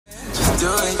do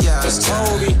it, yeah. Just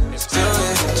told me, do it,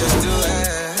 just do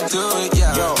it, do it,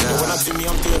 yeah. Yo, when I do me,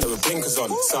 I'm doing it with blinkers on.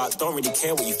 So I don't really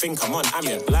care what you think I'm on. I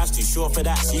mean, life's too short for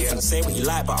that. So you can say what you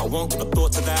like, but I won't give a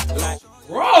thought to that. Like,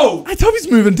 bro, hey,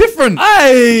 Toby's moving different.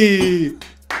 Hey,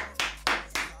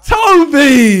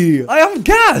 Toby, I am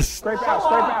gassed. Scrape out,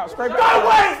 scrape out, scrape out. Don't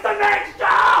waste the next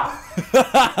shot!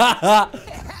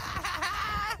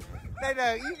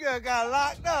 No, you got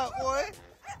locked up, boy.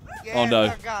 Yeah, Oh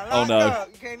no! Oh no! Up.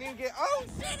 You can't even get. Oh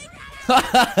shit!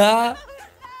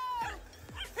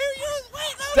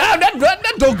 Damn,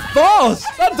 that dog fast.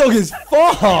 That dog is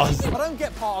fast. If I don't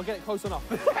get part, I'll get it close enough.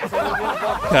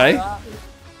 Okay. Oh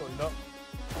my God.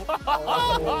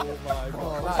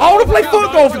 I want to play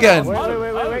foot golf again. Wait.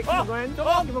 Keep on going. Keep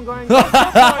on going. Go.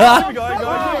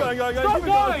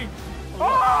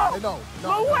 Keep going.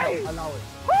 No way. Allow it.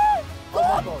 Oh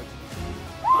my God.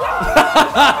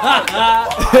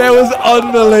 It was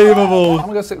unbelievable. I'm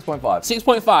gonna go 6.5.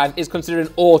 6.5 is considering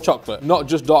all chocolate, not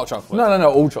just dark chocolate. No,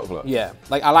 all chocolate. Yeah,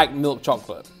 like I like milk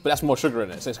chocolate, but that's more sugar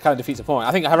in it, so it kind of defeats the point.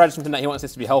 I think I read something that he wants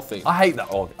this to be healthy. I hate that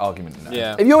argument now.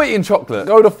 Yeah. If you're eating chocolate,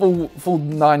 go the full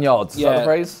 9 yards. Is that the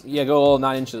phrase? Yeah, go all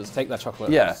 9 inches. Take that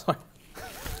chocolate. Yeah. Sorry.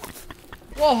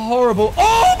 What horrible.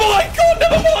 Oh my God,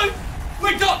 never mind.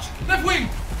 Wing touch, left wing.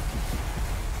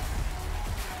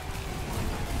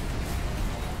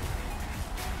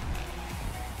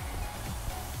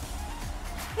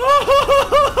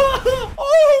 Oh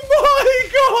my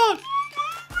God.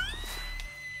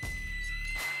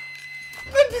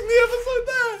 Ending the episode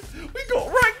there. We got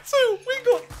rank 2. We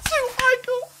got 2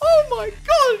 icons. Oh my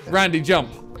God. Randy, jump.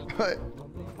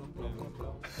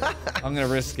 I'm going to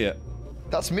risk it.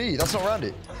 That's me. That's not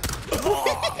Randy.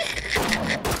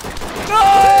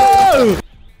 No!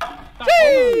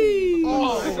 Gee!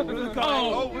 Oh,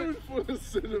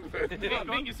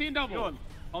 You're seeing double. Go on.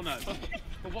 Oh no.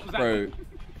 But what was that? Bro.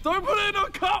 Don't put it in our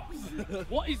cups!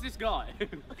 What is this guy?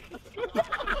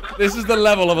 This is the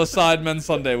level of a Sidemen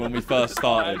Sunday when we first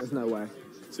started. There's no way.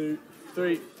 2,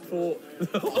 3, 4. I'm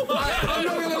not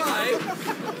gonna lie.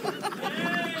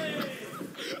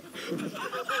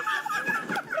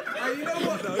 You know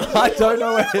what though? I don't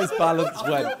know where his balance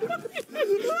went.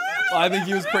 I think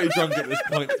he was pretty drunk at this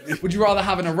point. Would you rather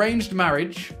have an arranged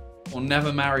marriage or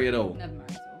never marry at all? Never marry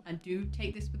at all. And do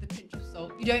take this with a pinch of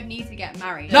salt. You don't need to get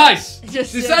married. Nice!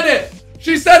 Just She said it!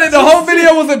 She said it! The whole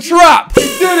video was a trap! We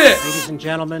did it! Ladies and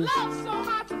gentlemen, we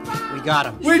got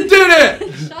him. We did it!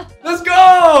 Let's go!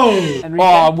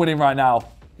 Oh, I'm winning right now.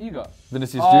 You got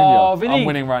Vinicius Oh, Jr. Vinny. I'm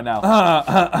winning right now.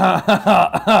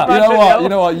 You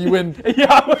know what? You win.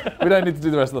 Yeah. We don't need to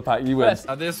do the rest of the pack. You win.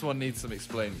 This one needs some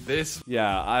explaining. This,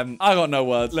 yeah, I got no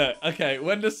words. Look, okay,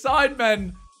 when the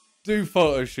Sidemen do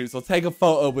photo shoots or take a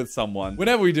photo with someone,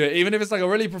 whenever we do it, even if it's like a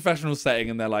really professional setting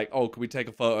and they're like, oh, can we take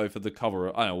a photo for the cover?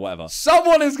 I don't know, whatever.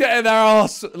 Someone is getting their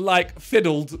ass like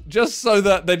fiddled just so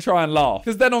that they try and laugh.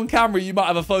 Because then on camera, you might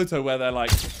have a photo where they're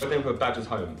like, I think for Badger's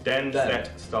home. Den,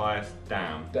 set, style,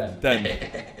 down. then.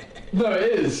 No,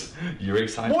 it is. You're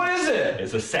excited. What is it?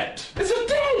 It's a set. It's a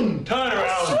den. Turn around.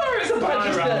 I swear it's a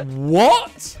Badger's den.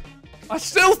 What? I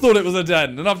still thought it was a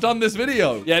den, and I've done this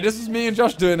video. Yeah, this is me and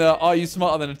Josh doing a Are You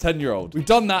Smarter Than a 10-Year-Old? We've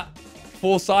done that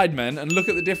for Sidemen, and look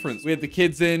at the difference. We had the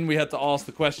kids in, we had to ask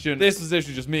the question. This was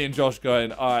literally just me and Josh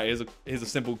going, all right, here's a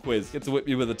simple quiz. Get to whip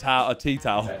you with a tea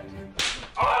towel. That's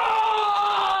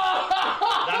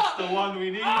the one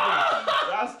we needed.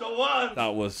 That's the one.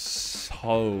 That was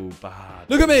so bad.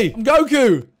 Look at me, I'm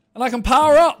Goku, and I can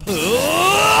power up.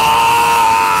 Oh.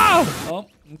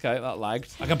 Okay, that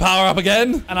lagged. I can power up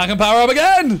again, and I can power up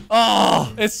again.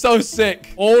 Oh, it's so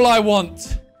sick. All I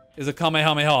want is a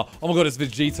Kamehameha. Oh my God, it's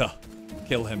Vegeta.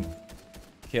 Kill him.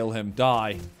 Kill him.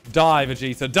 Die. Die,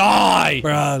 Vegeta. Die!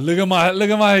 Bruh, look at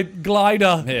my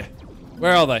glider. Here.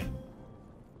 Where are they?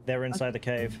 They're inside the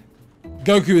cave.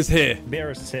 Goku is here.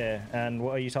 Beerus is here. And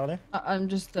what are you, Talia? I'm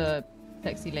just a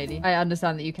sexy lady. I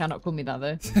understand that you cannot call me that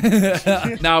though.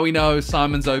 Now we know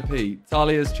Simon's OP.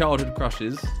 Talia's childhood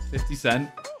crushes. 50 Cent.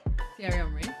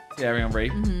 Thierry Henry.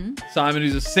 Simon,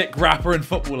 who's a sick rapper and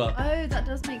footballer. Oh, that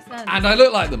does make sense. And I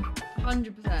look like them.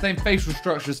 100%. Same facial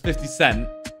structure as 50 Cent.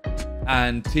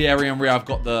 And Thierry Henry, I've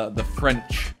got the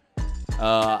French,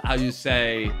 how you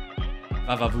say,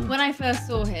 va-va-vous. When I first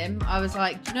saw him, I was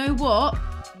like, do you know what?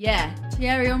 Yeah,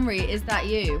 Thierry Henry, is that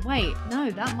you? Wait,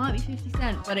 no, that might be 50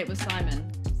 Cent, but it was Simon.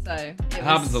 So it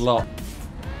happens a lot.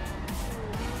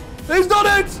 He's done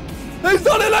it! He's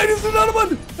done it, ladies and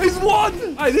gentlemen! He's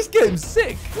won! Hey, this game's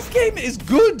sick. This game is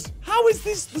good. How is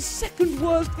this the second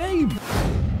worst game?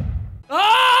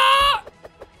 Ah!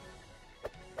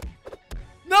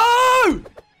 No!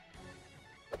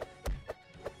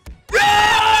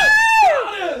 Yeah!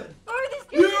 Oh, this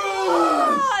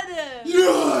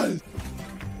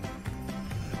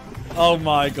Oh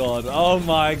my god. Oh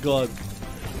my god.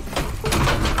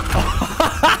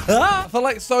 I feel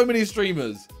like so many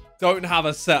streamers don't have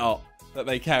a setup that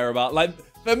they care about. Like,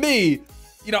 for me,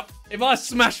 you know, if I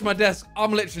smash my desk,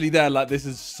 I'm literally there like this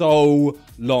is so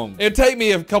long. It'd take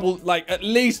me a couple, like at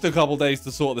least a couple days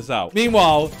to sort this out.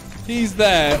 Meanwhile, he's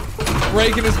there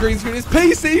breaking his green screen. His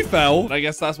PC fell. I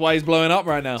guess that's why he's blowing up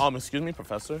right now. Excuse me,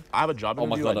 professor. I have a job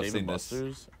interview at Dave &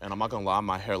 Buster's, and I'm not gonna lie,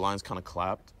 my hairline's kind of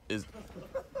clapped.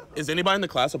 Is anybody in the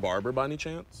class a barber by any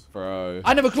chance? Bro.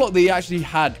 I never clocked that he actually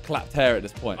had clapped hair at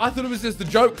this point. I thought it was just a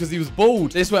joke because he was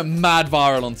bald. This went mad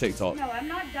viral on TikTok. No, I'm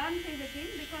not done pivoting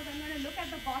because I'm going to look at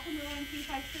the bottom row and see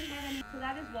if I still have any. So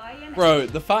that is why. Bro,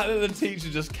 the fact that the teacher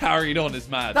just carried on is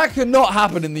mad. That could not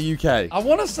happen in the UK. I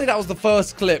want to say that was the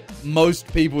first clip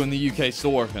most people in the UK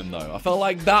saw of him, though. I felt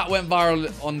like that went viral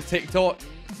on TikTok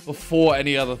before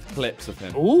any other clips of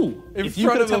him. Ooh. If you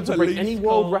could attempt to break any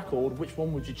world record, which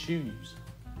one would you choose?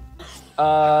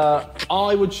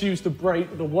 I would choose to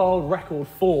break the world record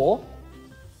for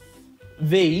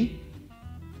the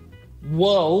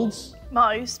world's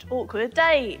most awkward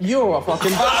date. You're a fucking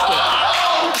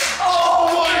bastard. Oh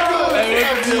my god! It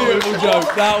was a beautiful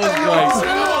joke. That was great.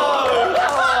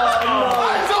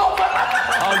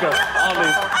 I'll go.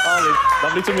 I'll leave.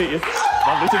 Lovely to meet you.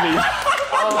 Lovely to meet you.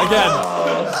 Again,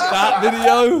 that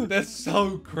video, they're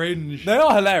so cringe. They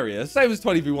are hilarious. Same as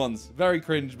 20v1s. Very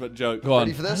cringe, but joke. Go on.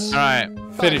 Ready for this? All right,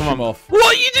 finish him off.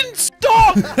 What? You didn't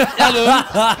stop!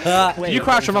 Ellen! Did you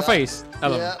crash on my face?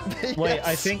 Ellen. Yeah. Wait,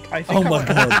 I think. Oh my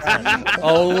god.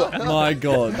 Oh my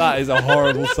god. That is a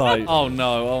horrible sight. Oh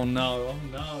no. Oh no. Oh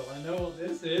no. I know what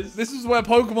this is. This is where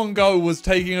Pokemon Go was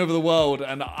taking over the world,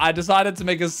 and I decided to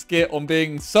make a skit on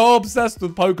being so obsessed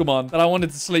with Pokemon that I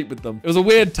wanted to sleep with them. It was a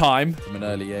weird time. From an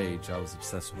early age, I was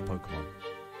obsessed with Pokemon.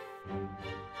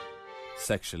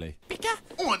 Sexually.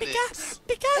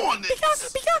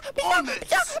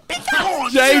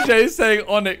 JJ saying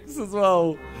Onyx as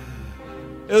well.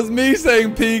 It was me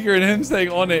saying Pika and him saying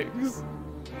Onyx.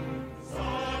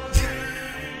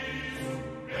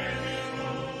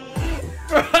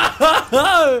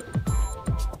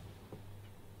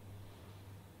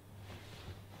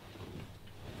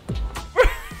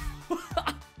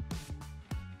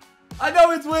 I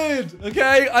know it's weird,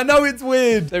 okay? I know it's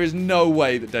weird. There is no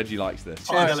way that Deji likes this.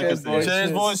 Cheers, boys.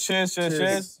 Cheers, boys.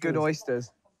 Cheers. Good oysters.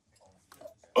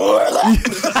 No,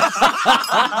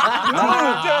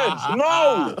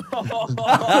 no! Oh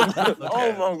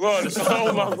my god!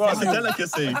 Oh my god! It's a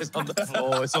delicacy. It's on the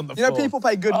floor. It's on the floor. You know, people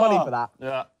pay good money for that.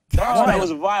 Yeah. That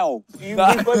was vile. You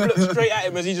both looked straight at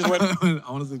him as he just went.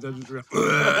 I want to see Deji's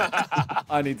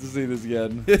I need to see this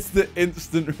again. It's the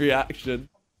instant reaction.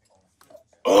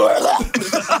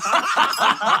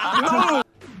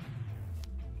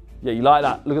 Yeah, you like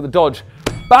that? Look at the dodge.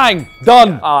 Bang!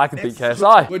 Done! Oh, I can beat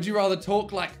KSI. Would you rather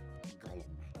talk like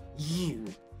you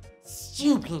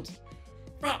stupid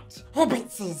fat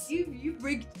hobbitses? You've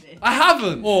rigged this. I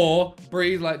haven't. Or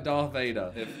breathe like Darth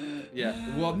Vader. Yeah.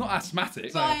 Well, I'm not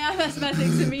asthmatic. But I am asthmatic,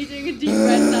 so me doing a deep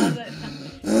breath sounds like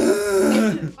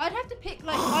that. I'd have to pick,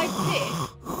 like,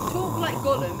 talk like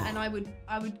Gollum, and I would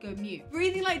go mute.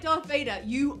 Breathing like Darth Vader,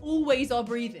 you always are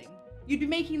breathing. You'd be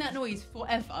making that noise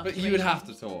forever. But you would have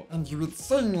to talk. And you would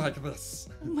sing like this.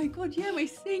 Oh my god, yeah, we're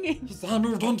singing. Because I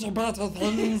moved on to better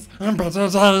things and better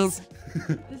days.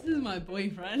 This is my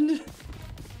boyfriend.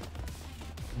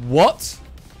 What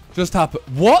just happened?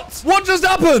 What? What just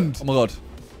happened? Oh my god.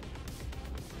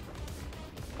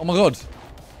 Oh my god.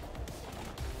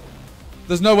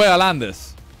 There's no way I land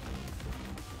this.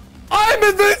 I'm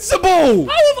invincible!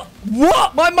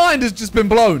 What? My mind has just been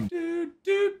blown.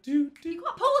 You can't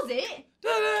pause it.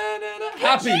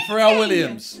 Happy Pharrell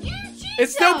Williams.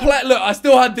 It's still play. Look, I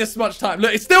still had this much time.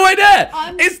 Look, it still ain't there.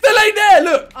 It still ain't there.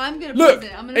 Look. I'm gonna look. Pause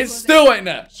it. I'm gonna it pause still ain't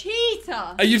there.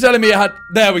 Cheater. Are you telling me it had?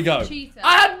 There we go. Cheater.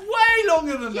 I had way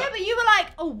longer than that. Yeah, but you were like,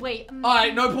 oh wait. All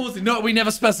right, no pausing. No, we never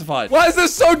specified. Why is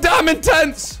this so damn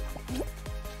intense?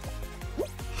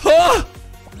 Huh?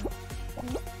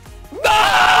 No!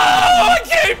 I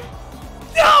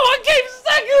came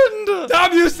second!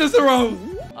 Damn you, Cicero!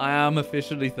 I am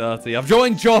officially 30. I've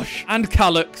joined Josh and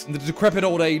Calix in the decrepit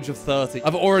old age of 30.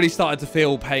 I've already started to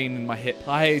feel pain in my hip.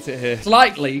 I hate it here.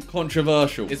 Slightly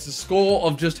controversial. It's a score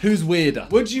of just who's weirder.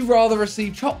 Would you rather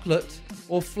receive chocolate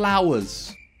or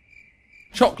flowers?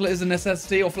 Chocolate is a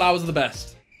necessity or flowers are the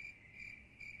best?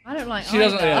 I don't like She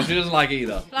doesn't like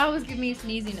either. Flowers give me a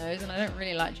sneezy nose and I don't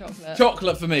really like chocolate.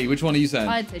 Chocolate for me. Which one are you saying?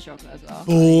 I'd say chocolate as well.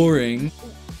 Boring.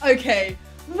 Okay.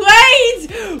 Wait!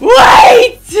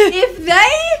 If they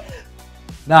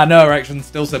Nah, no erections,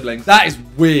 still siblings. That is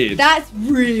weird. That's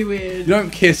really weird. You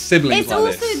don't kiss siblings It's like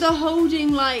also this. the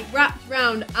holding like wrapped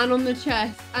around and on the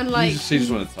chest and like. She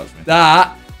just wanted to touch me.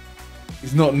 That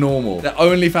is not normal. The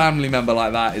only family member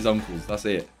like that is uncles. That's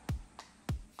it.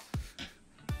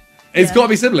 It's got to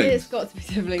be siblings. It's got to be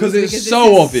siblings. Because it's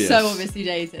so obvious. So obviously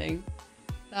dating.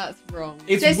 That's wrong.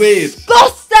 It's weird.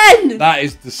 Disgusting! That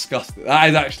is disgusting. That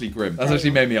is actually grim. That's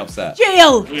actually made me upset.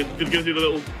 Jail! We're gonna do the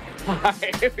little.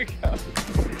 Here we go.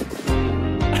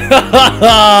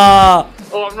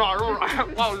 Oh, I'm not.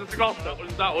 That was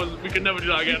disgusting. We can never do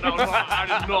that again. That was not,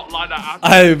 I did not like that.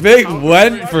 Oh, Vic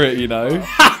went for it, you know.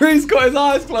 Harry's got his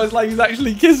eyes closed like he's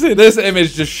actually kissing. This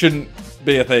image just shouldn't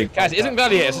be a thing. Guys, isn't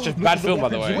Gladiator such a bad film, by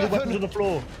the way? Weapons on the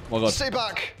floor. Oh my god. Stay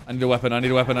back. I need a weapon. I need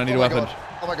a weapon. I need a weapon.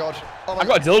 Oh my god. Oh my I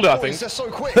got a dildo, I think. They're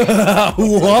so quick. What?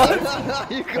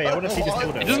 Wait, I want to see this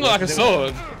dildo. It doesn't look like a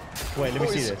sword. Wait, let me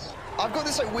see this. I've got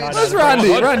this like weird. Where's Randy?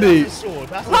 Randy.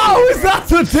 How is that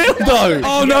a dildo?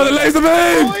 Oh no, the laser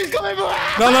beam!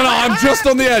 No, I'm just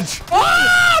on the edge.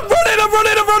 Ah, I'm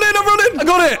running! I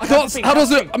got it! I can't. How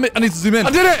does it? I need to zoom in.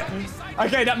 I did it!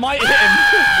 Okay, that might hit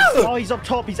him. Oh, he's up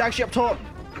top. He's actually up top.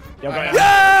 Yeah!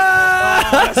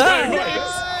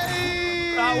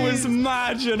 That was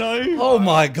mad, you know. Oh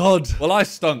my god. Well, I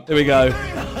stunk. Here we go.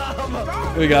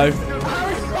 Here we go.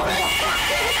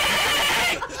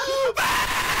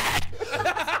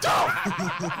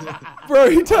 Bro,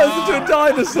 he turns into a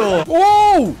dinosaur.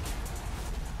 Whoa!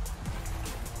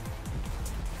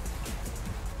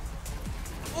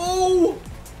 Oh!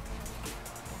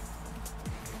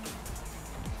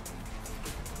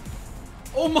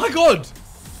 Oh my god!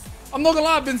 I'm not gonna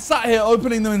lie, I've been sat here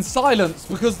opening them in silence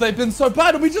because they've been so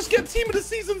bad, and we just get Team of the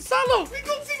Season Salah! We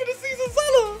got Team of the Season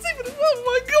Salah! Oh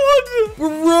my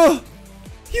god!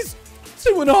 He's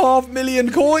 2.5 million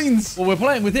coins! Well, we're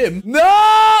playing with him.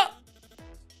 No!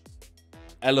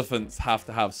 Elephants have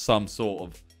to have some sort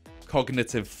of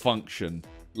cognitive function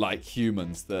like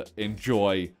humans that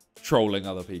enjoy trolling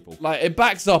other people. Like, it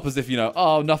backs up as if, you know,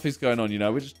 oh, nothing's going on, you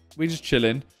know, we just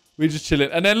chilling.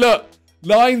 And then look,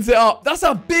 lines it up. That's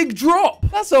a big drop.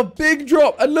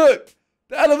 And look,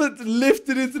 the elephant's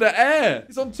lifted into the air.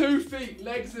 It's on 2 feet,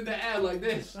 legs in the air like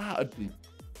this.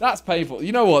 That's painful.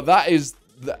 You know what? That is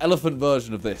the elephant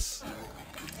version of this.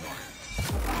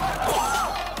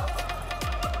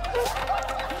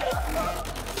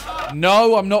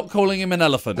 No, I'm not calling him an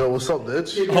elephant. Yo, what's up,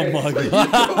 bitch? Oh my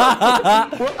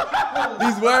god.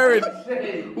 He's wearing.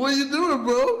 What are you doing,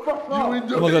 bro?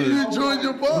 You enjoying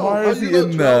your ball? Why is he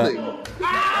in there?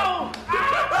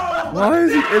 Why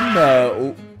is he in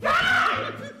there?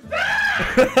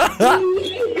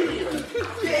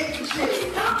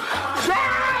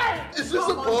 Is this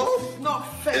a ball?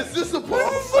 Is this a ball?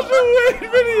 This is such a weird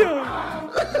video.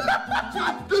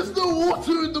 There's no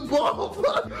water in the ball.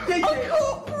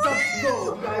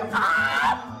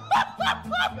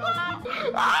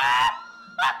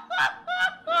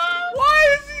 Why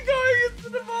is he going into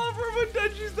the bathroom when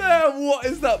Deji's there? What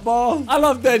is that bath? I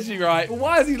love Deji, right? But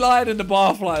why is he lying in the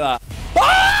bath like that?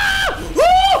 Ah!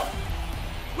 Oh!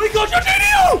 We got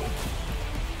Jorginho!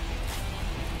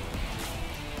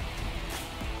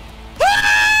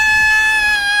 Ah!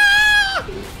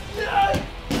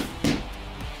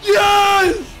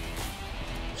 Yes!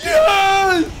 Yes!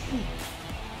 Yes!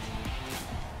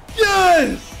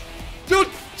 Yes!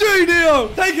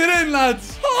 Jorginho! Take it in,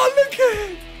 lads! Oh, look at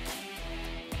it!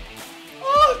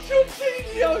 Oh,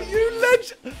 Jorginho, you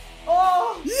legend!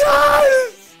 Oh!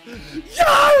 Yes!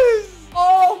 Yes!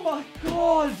 Oh my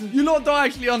god! You lot don't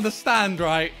actually understand,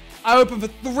 right? I opened for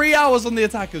 3 hours on the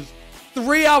attackers,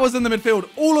 3 hours in the midfield,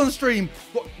 all on stream,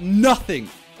 got nothing.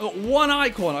 I got one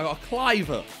icon, I got a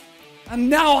Cliver. And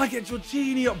now I get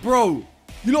Jorginho, bro.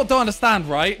 You lot don't understand,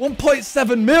 right?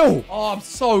 1.7 mil. Oh, I'm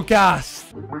so gassed.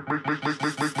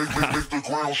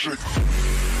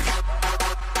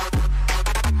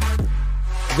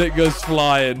 Vic goes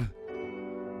flying.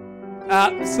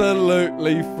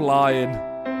 Absolutely flying.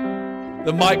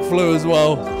 The mic flew as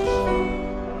well.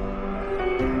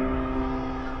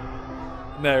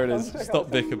 There it is. Stop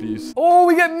Vic abuse. Oh,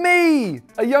 we get me.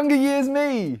 A younger year's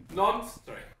me. Nonce.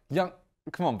 Sorry.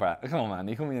 Come on, Brett. Come on, man.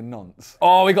 You call me a nonce.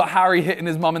 Oh, we got Harry hitting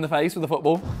his mum in the face with a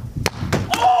football.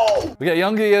 Oh! We get a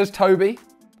younger year's Toby.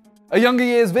 A younger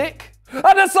year's Vic.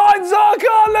 And a signed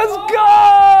Zarka. Let's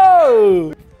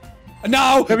go! And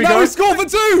now, we score for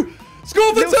 2.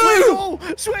 Score for 2.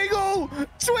 Swiggle!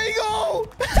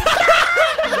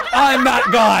 I'm that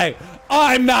guy.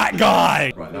 I'm that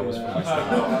guy. Right, that was for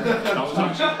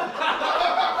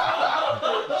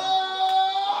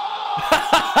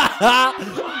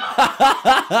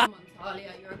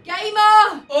Talia, you're a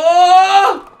gamer!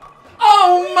 Oh!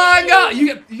 Oh my god!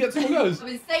 You get 2 more goes. I've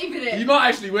been saving it. You might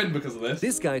actually win because of this.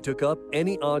 This guy took up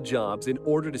any odd jobs in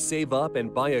order to save up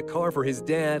and buy a car for his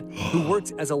dad, who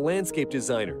works as a landscape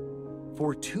designer.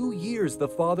 For 2 years, the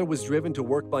father was driven to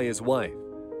work by his wife.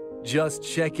 Just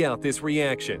check out this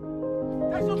reaction.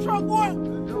 That's your truck, boy.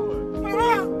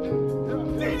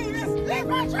 That's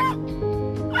my truck.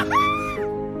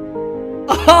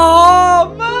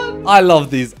 Oh man! I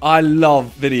love these. I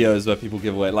love videos where people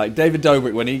give away, like David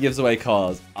Dobrik when he gives away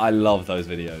cars. I love those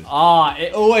videos. Ah,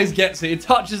 it always gets me. It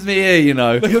touches me here, you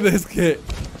know. Look at this kid.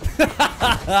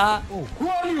 Oh, who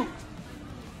are you?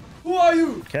 Who are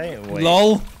you? Okay, wait.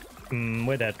 Lol.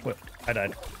 We're dead. I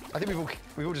died. I think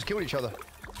we've all just killed each other.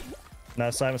 No,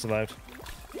 Simon survived.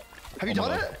 Have you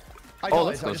done it? I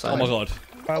Oh, died. let's go, Oh my god.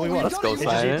 We won. Let's go,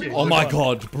 Simon. Oh my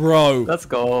god, bro. Let's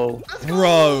go.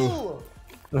 Bro.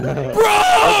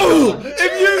 Bro!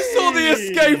 If you saw the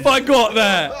escape I got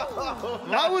there.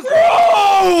 That was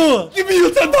Bro! Give me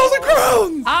your 10,000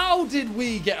 crowns! How did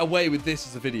we get away with this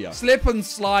as a video? Slip and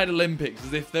slide Olympics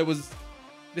as if there was...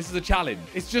 This is a challenge.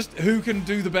 It's just who can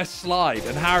do the best slide,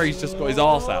 and Harry's just got his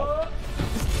arse out.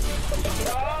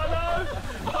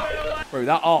 Bro,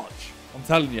 that arch. I'm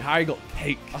telling you, Harry got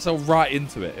cake. I saw right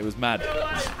into it. It was mad.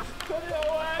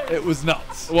 It was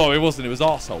nuts. Well, it wasn't. It was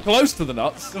arsehole. Close to the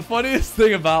nuts. The funniest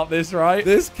thing about this, right?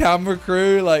 This camera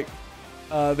crew, like,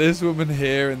 this woman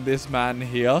here and this man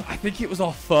here. I think it was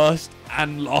our first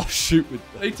and last shoot with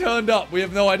them. They turned up. We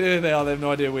have no idea who they are. They have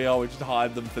no idea who we are. We just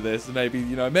hired them for this. Maybe,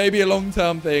 you know, maybe a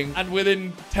long-term thing. And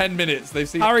within 10 minutes, they've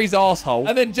seen Harry's arsehole.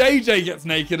 And then JJ gets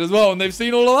naked as well. And they've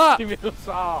seen all of that. Give me a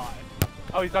side.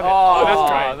 Oh, he's done it. Oh, that's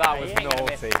great. That was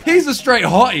naughty. He's a straight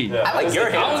hottie. Yeah. I like your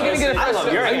hair. I was gonna get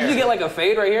I usually get like a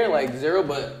fade right here, like 0,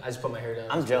 but I just put my hair down.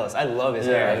 I'm jealous. I love his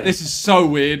hair. This is so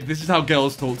weird. This is how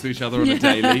girls talk to each other on a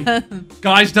daily.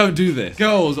 Guys don't do this.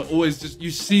 Girls are always just,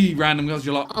 you see random girls,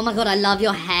 you're like, oh my god, I love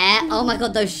your hair. Oh my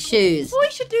god, those shoes.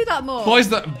 Boys should do that more. Boys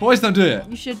don't do it.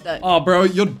 You should though. Oh, bro,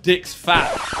 your dick's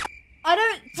fat. I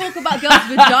don't talk about girls'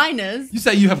 vaginas. You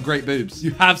say you have great boobs.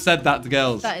 You have said that to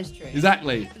girls. That is true.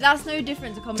 Exactly. But that's no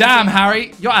different to Damn,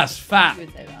 Harry, your ass fat. You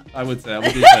would say that. I would say that.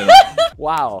 We do say that.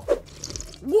 Wow.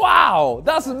 Wow,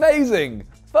 that's amazing.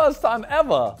 First time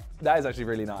ever. That is actually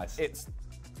really nice. This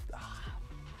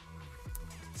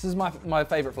is my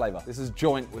favorite flavor. This is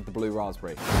joint with the blue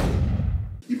raspberry.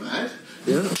 You mad?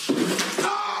 Yeah.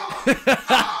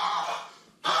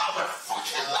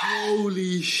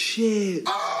 Holy shit.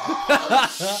 Oh,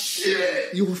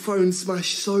 shit. Your phone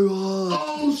smashed so hard.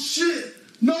 Oh, shit.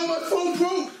 No, my phone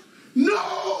broke.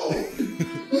 No.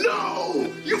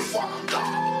 No. You fucked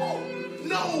up.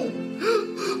 No.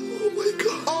 Oh, my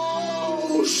God.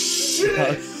 Oh,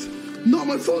 shit. No,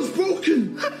 my phone's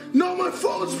broken. No, my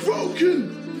phone's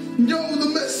broken. Yo, the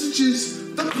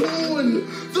messages, the porn,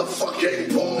 the fucking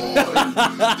porn.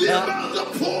 The amount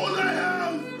of porn I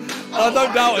have. I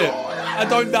don't doubt it. I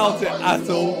don't doubt it at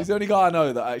all. He's the only guy I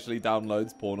know that actually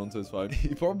downloads porn onto his phone.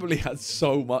 He probably has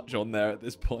so much on there at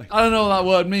this point. I don't know what that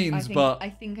word means, but... I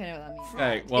think I know what that means.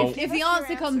 Okay, well... If the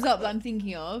answer comes up that I'm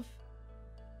thinking of...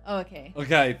 Oh, okay.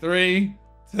 Okay, 3,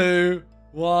 2,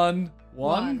 1.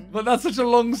 But that's such a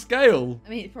long scale. I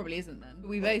mean, it probably isn't then. But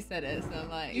we both said it, so I'm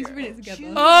like, let's read it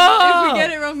together. Ah! If we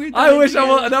get it wrong, we've done I it wish I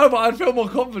together. was... No, but I'd feel more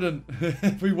confident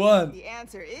if we weren't. The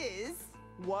answer is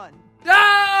 1.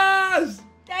 Yes!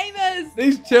 Gamers!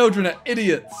 These children are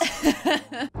idiots.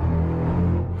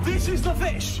 This is the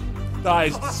fish. That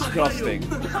is disgusting.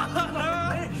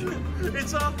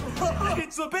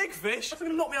 It's a big fish. It's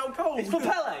gonna knock me out cold. It's for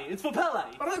Pele. It's for Pele.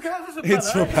 I don't care if it's for Pele.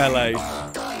 It's for Pele.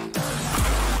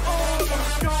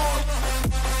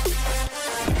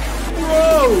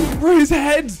 Bro, his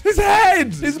head.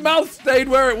 His mouth stayed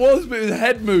where it was, but his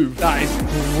head moved. That is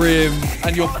grim.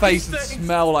 And your face would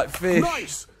smell like fish.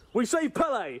 Nice. We saved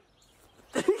Pele.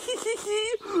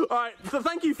 Alright, so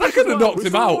thank you for I could have knocked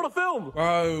him out. Film.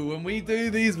 Bro, when we do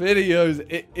these videos,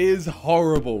 it is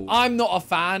horrible. I'm not a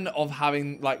fan of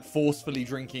having like forcefully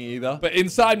drinking either. But in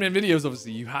Sidemen videos,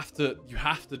 obviously, you have to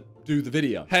do the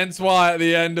video. Hence why at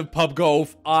the end of Pub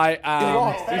Golf, I am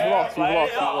You've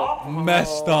lost.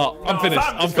 messed up. I'm finished.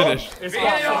 I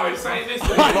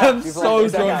am so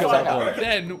drunk at that point.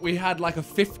 Then we had like a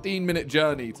 15-minute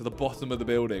journey to the bottom of the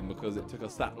building because it took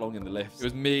us that long in the lift. It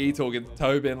was me talking to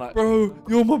Toby and like, bro,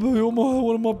 you're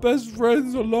one of my best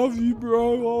friends. I love you,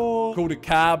 bro. Oh. Called a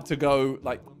cab to go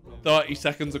like 30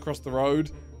 seconds across the road.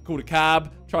 Called a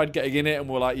cab, tried getting in it, and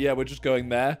we're like, yeah, we're just going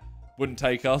there. Wouldn't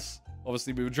take us.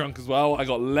 Obviously, we were drunk as well. I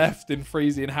got left in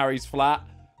Freezy and Harry's flat.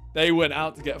 They went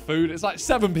out to get food. It's like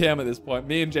 7 p.m. at this point.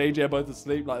 Me and JJ are both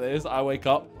asleep like this. I wake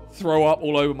up. throw up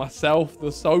all over myself,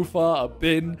 the sofa, a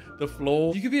bin, the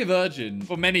floor. You could be a virgin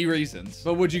for many reasons,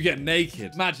 but would you get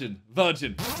naked? Imagine,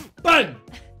 virgin. Bang!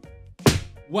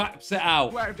 Whaps it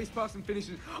out. Where if this person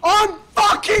finishes, I'm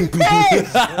fucking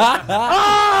pissed!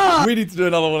 We need to do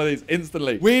another one of these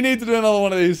instantly. We need to do another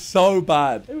one of these so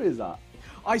bad. Who is that?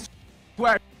 I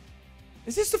swear.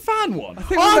 Is this the fan one? I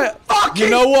think I'm fucking... You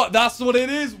know what? That's what it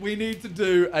is. We need to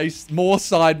do a more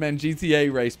Sidemen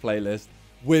GTA race playlist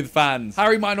with fans.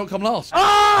 Harry might not come last.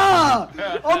 Ah!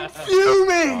 I'm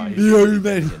fuming!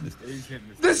 Fuming.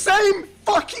 The same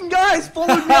fucking guys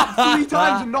followed me up 3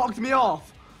 times and knocked me off.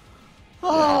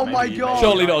 Oh my god.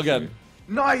 Surely not again.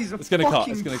 No, he's a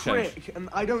fucking prick, and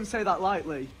I don't say that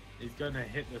lightly. He's gonna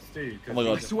hit the stew. Oh my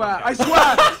god. I swear, I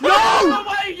swear. No!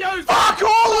 Fuck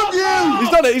all of you!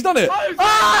 He's done it, he's done it!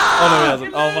 Ah! Oh no, he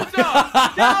hasn't. Oh my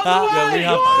god. Yeah, we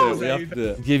have to do it, we have to do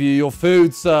it. Give you your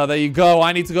food, sir. There you go.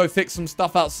 I need to go fix some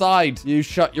stuff outside. You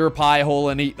shut your pie hole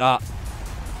and eat that.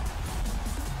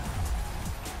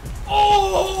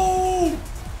 Oh!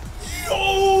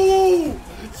 Yo!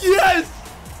 Yes!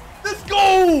 Let's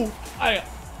go!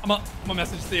 I'm gonna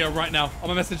message Theo right now.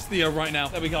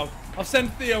 There we go. I've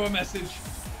sent Theo a message.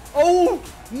 Oh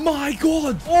my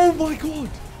god! Oh my god!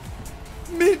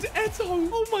 Mid-Eto!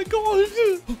 Oh my god!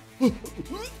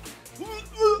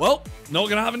 Well, not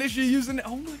gonna have an issue using it.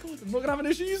 Oh my god! I'm not gonna have an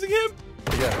issue using him.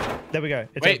 Yeah. There we go.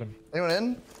 It's open. Anyone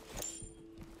in?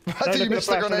 No, Did you miss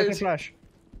the grenade? Flash.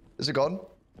 Is it gone?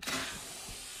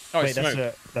 Oh, wait,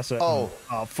 that's it. Oh.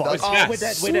 Oh, fuck. Oh, we're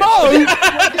dead. Smoke! We're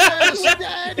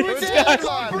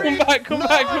dead. Come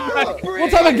back.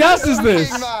 What type of gas is this?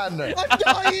 Man. I'm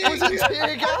dying. Was it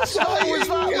tear gas? What was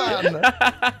that, man?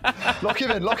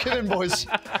 Lock him in, boys.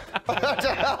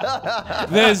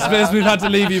 Viz, we've had to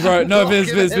leave you, bro. No,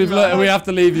 Viz, we have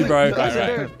to leave you, bro.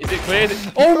 Right. Is it cleared?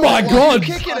 Oh my god! Why are you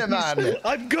kicking it, man?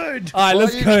 I'm good. Alright,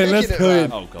 let's go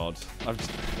in. Oh god.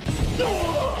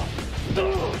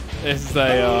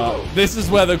 This is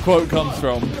where the quote comes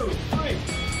from.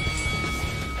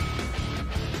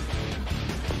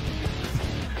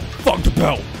 Fuck the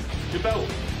belt. Your belt.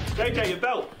 JJ, your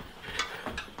belt.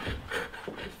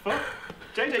 Fuck.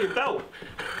 JJ, your belt.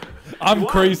 I'm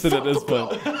creasing at this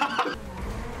point.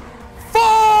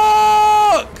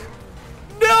 Fuck!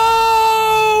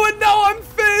 No! And now I'm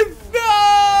 5th!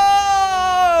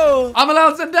 No! I'm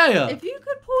allowed Zendaya. If you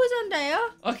could pull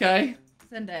Zendaya. Okay.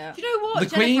 Zendaya. Do you know what?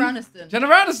 The Queen? Aniston.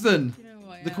 Jennifer Aniston. Do you know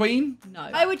what, yeah. The Queen? No.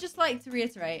 I would just like to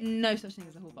reiterate, no such thing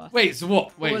as a whole bus. Wait, so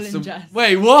what? All in jest.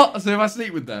 Wait, what? So if I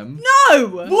sleep with them? No!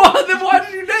 What? Then why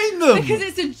did you name them? Because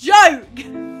it's a joke.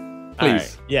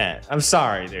 Please. Right. Yeah, I'm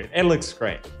sorry, dude. It looks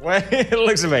great. It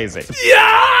looks amazing.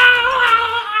 Yeah!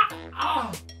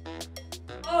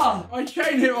 I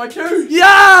chain hit my tooth.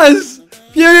 Yes!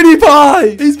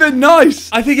 PewDiePie! He's been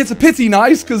nice. I think it's a pity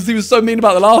nice because he was so mean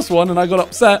about the last one and I got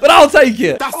upset. But I'll take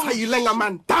it. That's how you lay a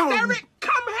man down. Derek,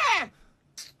 come here.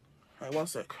 Hey, 1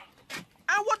 sec.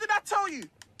 And what did I tell you?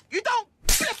 You don't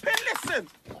flip and listen.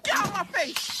 Get out of my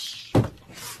face.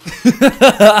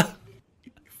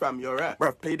 Fam, you're right.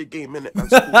 Bruv, play the game, innit?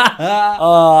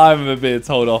 Oh, I'm a bit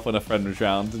told off when a friend was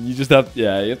round. And you just have, you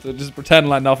have to just pretend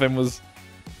like nothing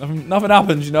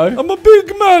happened, you know? I'm a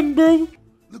big man, bro.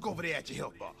 Look over there at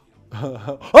your helper.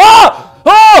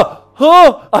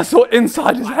 I saw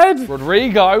inside his head.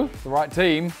 Rodrigo, the right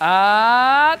team.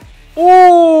 And... Ooh!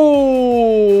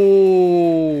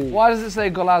 Why does it say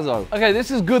Golazo? Okay,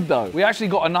 this is good though. We actually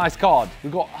got a nice card. We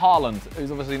got Haaland, who's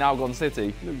obviously now gone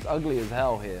City. He looks ugly as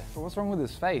hell here. But what's wrong with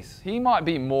his face? He might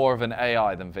be more of an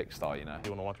AI than Vicstar, you know?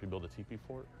 You wanna watch me build a TP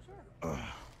fort? Sure.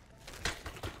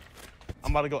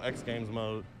 I'm about to go X Games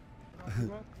mode.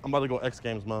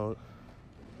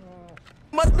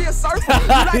 Must be a surfer.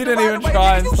 He didn't even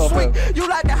try and stop him. You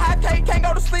like the hot cake, can't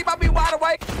go to sleep, I be wide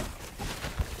awake.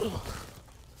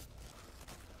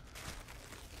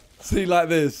 See, like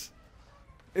this.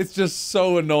 It's just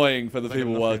so annoying for the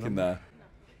people working there.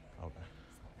 Okay.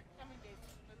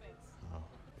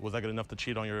 Was that good enough to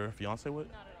cheat on your fiance with?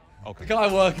 Okay. The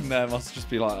guy working there must just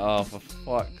be like, oh, for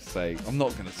fuck's sake. I'm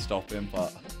not going to stop him,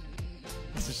 but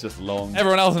this is just long.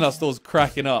 Everyone else in that store's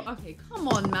cracking up. Okay, come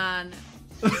on, man.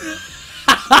 Why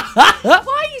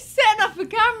are you setting up a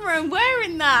camera and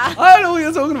wearing that? I don't know what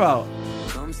you're talking about.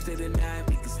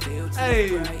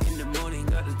 Hey.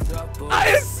 That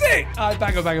is sick! Alright,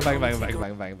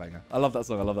 banger. I love that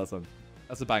song,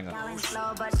 That's a banger.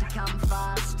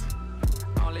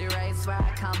 Only race where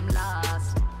I come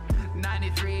last.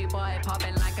 93 boy,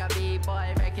 popping like a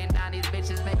B-boy, breaking down these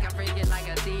bitches, making freaking like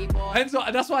a D-boy. Hence,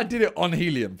 that's why I did it on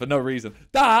Helium for no reason.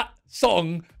 That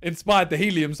song inspired the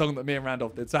Helium song that me and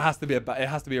Randolph did, so it has to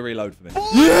be a reload for me.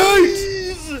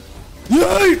 Yeet!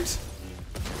 Yeet!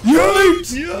 Yeet!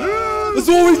 That's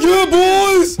all we get,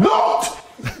 boys! Blocked!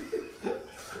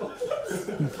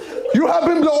 You have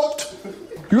been blocked.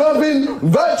 You have been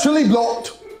virtually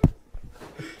blocked.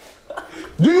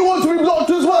 Do you want to be blocked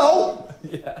as well?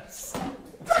 Yes.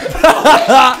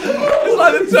 It's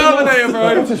like the Terminator,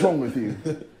 bro. What is wrong with you?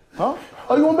 Huh?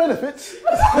 Are you on benefits?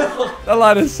 That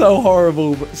line is so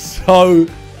horrible, but so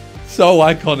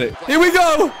iconic. Here we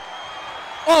go.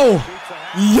 Oh,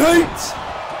 yeet.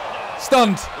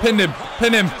 Stunned. Pin him.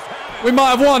 Pin him. We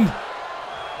might have won.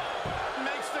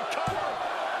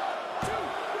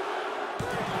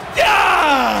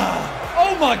 Yeah!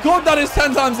 Oh my God, that is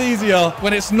 10 times easier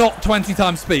when it's not 20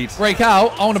 times speed. Break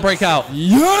out. I want to break out.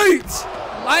 Yeet!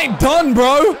 I ain't done,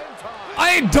 bro.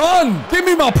 I ain't done. Give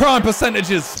me my prime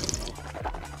percentages.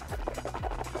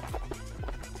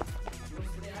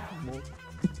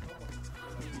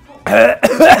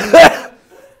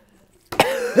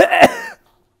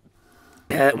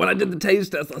 When I did the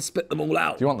taste test, I spit them all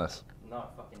out. Do you want this? No,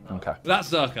 fucking no. Okay. That's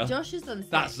Zerka. Josh has done.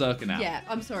 That's Zerka now. Yeah,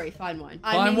 I'm sorry. Fine wine.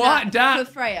 Fine wine, Dad.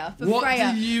 For Freya. For what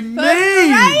Freya. do you mean? For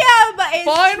Freya, but it's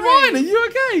fine true. wine. Are you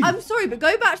okay? I'm sorry, but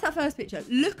go back to that first picture.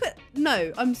 Look at.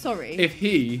 No, I'm sorry. If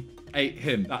he ate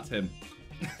him, that's him.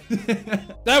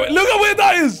 There, look how weird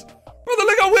that is. Brother,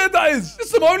 look how weird that is. There's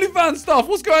some OnlyFans stuff.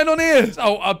 What's going on here?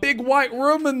 So a big white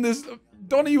room and this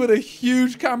Donnie with a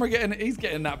huge camera he's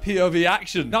getting that POV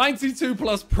action. 92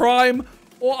 plus prime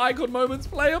or icon moments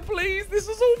player, please. This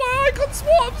is all my icon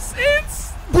swaps.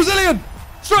 It's Brazilian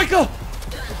striker.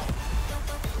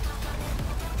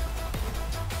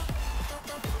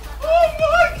 Oh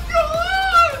my God.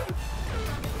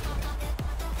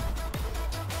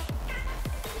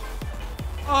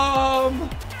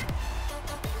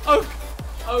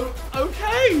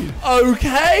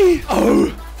 Okay.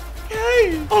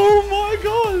 Oh my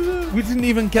God. We didn't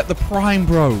even get the prime,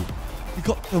 bro. We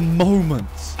got the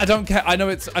moments. I don't care. I know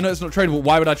it's not tradable.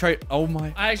 Why would I trade? Oh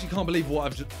my. I actually can't believe what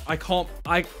I've just.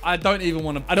 I don't even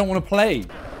want to. I don't want to play.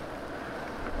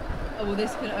 Oh, well,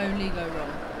 this can only go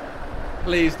wrong.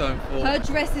 Please don't fall. Her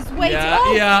dress is way yeah,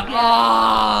 too. Yeah.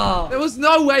 Ah. There was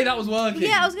no way that was working.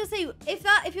 Yeah, I was gonna say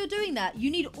if you're doing that, you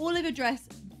need all of your dress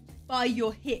by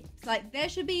your hips. Like there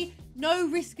should be no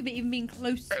risk of it even being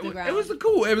close to the ground. It was a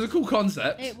cool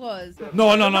concept. It was.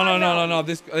 No.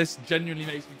 This genuinely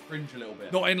makes me cringe a little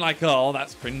bit. Not in like, oh,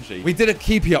 that's cringy. We did a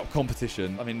keepy up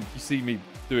competition. I mean, you see me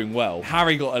doing well.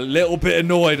 Harry got a little bit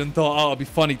annoyed and thought, oh, it'd be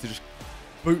funny to just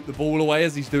boot the ball away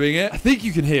as he's doing it. I think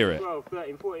you can hear it. 12,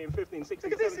 13, 14, 15,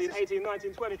 16, 17, 18,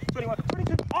 19, 20, 21,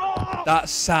 22. Oh! That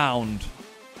sound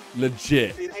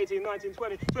legit. 18, 19,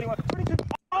 20, 21, 22.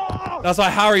 Oh! That's why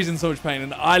Harry's in so much pain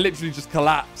and I literally just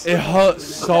collapsed. It hurts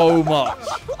so much.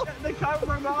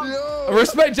 I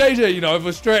respect JJ, you know,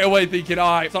 for straight away thinking,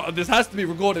 all right, so this has to be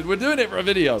recorded. We're doing it for a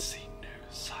video. See new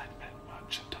Sidemen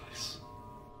merchandise.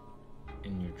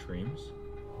 In your dreams.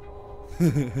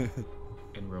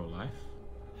 In real life.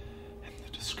 In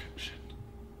the description.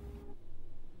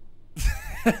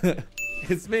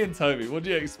 It's me and Toby. What do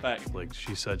you expect? Like,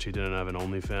 she said she didn't have an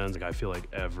OnlyFans. Like, I feel like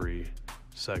every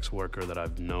sex worker that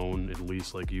I've known at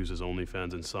least like uses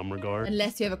OnlyFans in some regard.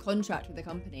 Unless you have a contract with the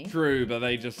company. True, but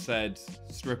they just said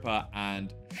stripper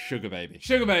and sugar baby.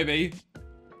 Sugar baby,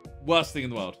 worst thing in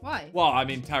the world. Why? Well, I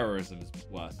mean, terrorism is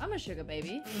worse. I'm a sugar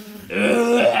baby.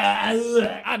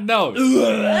 And no.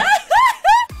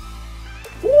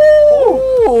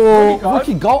 Ooh,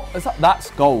 rookie gold.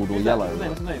 That's gold or yellow.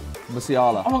 What's his name?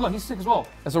 Musiala. Oh my God, he's sick as well.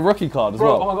 It's a rookie card as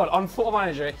Bro, well. oh my God, on Football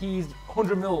Manager, he's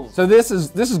 100 mils. So this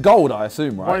is gold, I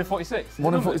assume, right? 1 in 46.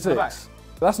 1 in 46.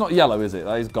 That's not yellow, is it?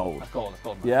 That is gold. That's gold. That's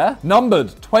gold. Yeah.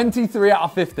 Numbered 23 out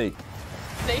of 50.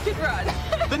 Naked run.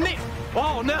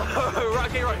 Oh no! Right,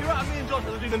 okay, right. Who out of me and Josh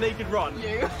are doing the naked run?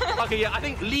 You. Okay, yeah. I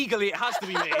think legally it has to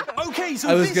be me. Okay, so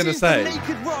I was this gonna is say. the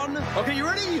naked run. Okay, you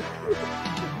ready?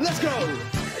 Let's go.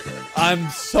 I'm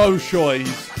so sure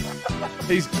he's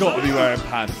got to be wearing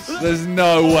pants. There's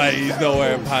no way he's not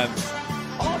wearing pants.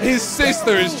 His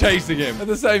sister is chasing him. At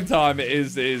the same time, it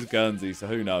is Guernsey, so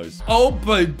who knows? Oh,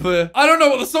 baby. I don't know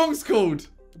what the song's called.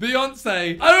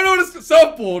 Beyonce. I don't know what it's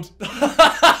surfboard.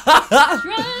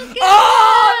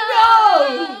 Oh,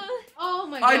 no! Oh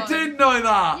my God. I did know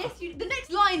that. Yes, the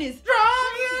next line is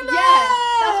strong. Yeah,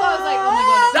 that's why I was like, oh my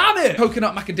God. Damn it!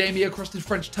 Coconut macadamia crusted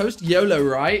French toast. YOLO,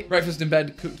 right? Breakfast in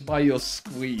bed cooked by your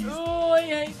squeeze. Oh, I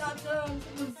hate that term.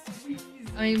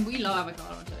 I mean, we love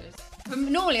avocado on toast.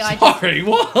 Normally, Sorry,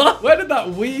 what? Where did that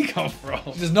we come from?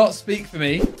 It does not speak for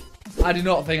me. I do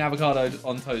not think avocado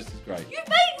on toast is great. You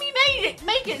made me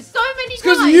make it so many It's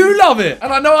times. because you love it,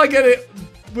 and I know I get it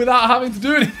without having to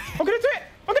do anything. I'm gonna do it.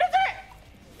 I'm gonna do it.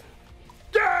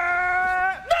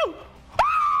 No!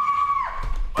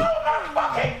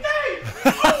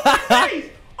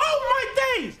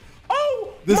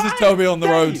 This is Toby on the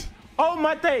road. Oh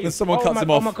my days. Then someone cuts him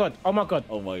off. Oh my god. Oh my god.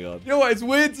 Oh my god. You know what? It's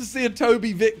weird to see a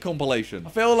Toby Vic compilation. I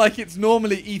feel like it's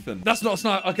normally Ethan. That's not a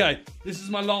snipe. Okay, this is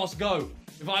my last go.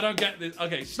 If I don't get this,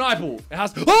 okay, sniper. It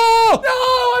has. Oh no!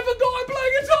 I forgot I'm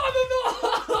playing a time.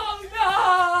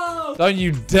 No! Don't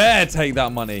you dare take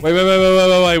that money. Wait.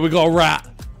 We got a rat.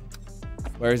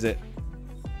 Where is it?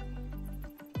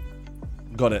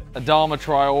 Got it. Adama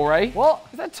Traore. What?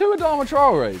 Is that 2 Adama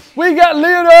Traores? We get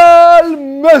Lionel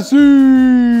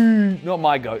Messi. Not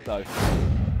my goat, though.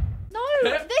 No,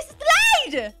 this is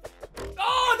delayed.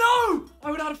 Oh, no.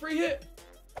 I would have had a free hit.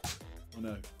 Oh,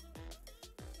 no.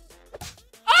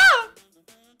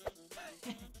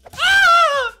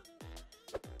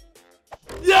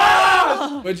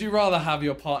 Yes! Would you rather have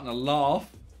your partner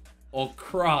laugh or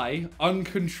cry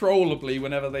uncontrollably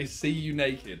whenever they see you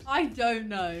naked? I don't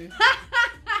know.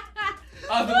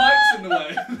 Oh, the mic's in the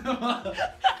way.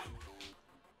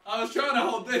 I was trying to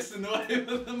hold this in the way,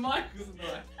 but the mic was in the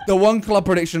way. The one club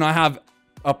prediction I have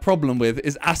a problem with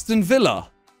is Aston Villa.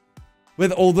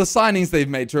 With all the signings they've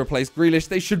made to replace Grealish,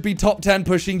 they should be top 10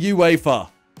 pushing UEFA.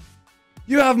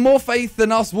 You have more faith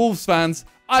than us Wolves fans.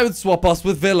 I would swap us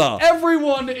with Villa.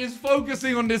 Everyone is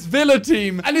focusing on this Villa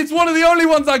team, and it's one of the only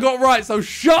ones I got right, so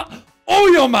shut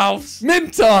all your mouths.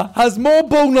 Minter has more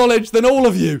ball knowledge than all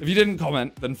of you. If you didn't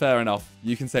comment, then fair enough.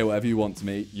 You can say whatever you want to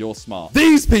me. You're smart.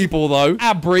 These people, though,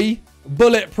 Abri,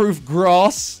 Bulletproof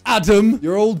Grass, Adam,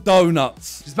 you're all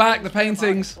donuts. She's back, the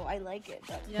paintings. I like it.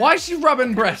 Yeah. Why is she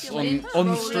rubbing breasts on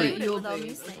the street?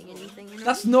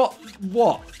 That's not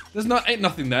what? There's ain't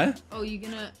nothing there. Oh, you're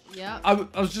gonna, yeah. I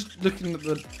was just looking at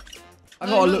the. I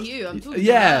no, gotta not look. you. I'm talking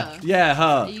yeah, about her. yeah, her.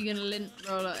 Are you gonna lint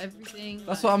roll out everything?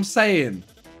 That's what I'm saying.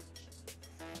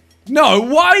 No,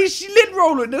 why is she lint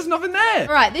rolling? There's nothing there.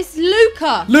 All right, this is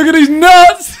Luca. Look at these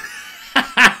nuts.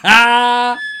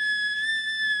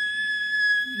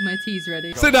 My tea's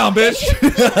ready. Sit down, bitch.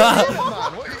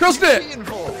 Crossed it.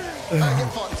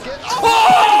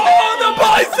 Oh, the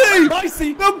Bicey!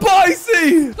 Bicey! The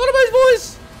Bicey! Got him,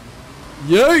 boys!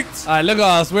 Yeet! Alright, look at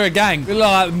us. We're a gang. We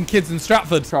look like them kids in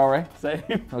Stratford. Traore. Same.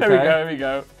 Okay. Here we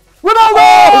go. Ronaldo!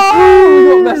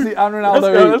 We got Messi and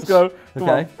Ronaldo. Let's go.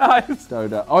 Okay. Nice.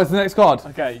 Doda. Oh, it's the next card.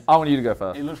 Okay. I want you to go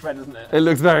first. It looks red, doesn't it? It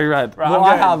looks very red. Right, what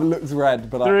I have looks red,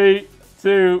 but 3,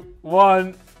 2,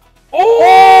 1.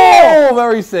 Oh!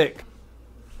 Very sick.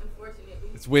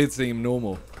 It's weird seeing him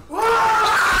normal.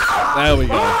 There we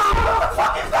go.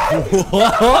 What the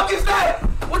fuck is that?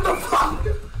 What the fuck?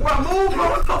 Bro, move, bro.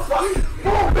 What the fuck?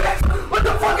 Move, bitch. What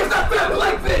the fuck is that fat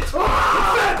black bitch?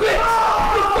 Fat bitch.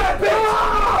 Fat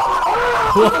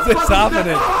bitch. What is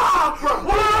happening?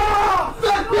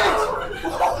 Fat bitch.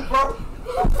 Bro.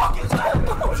 What the fuck is that?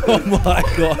 Oh my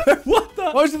god. What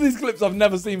the? Most of these clips I've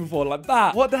never seen before. Like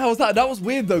that. What the hell was that? That was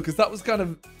weird though, because that was kind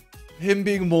of him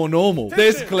being more normal.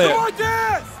 This clip.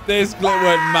 This clip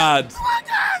went mad.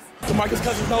 DeMarcus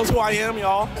Cousins knows who I am,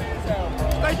 y'all.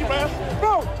 Thank you, man.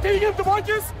 Bro, can you give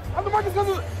DeMarcus? I'm DeMarcus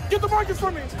Cousins. Get DeMarcus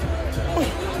for me.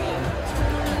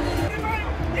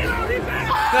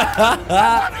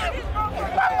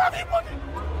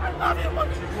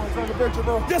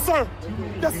 Yes, sir.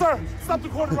 Yes, sir. Stop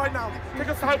recording right now. Take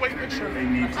a sideways picture. Oh,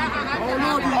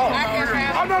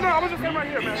 no. I was just standing right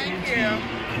here, man. Thank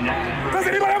you. Does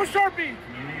anybody have a Sharpie?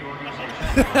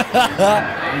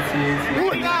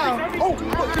 Do it now.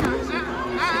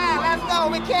 Let's go.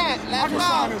 We can't. Let's go.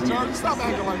 Stop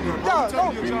acting like that.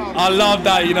 I love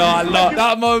that, you know. I love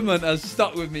that moment has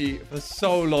stuck with me for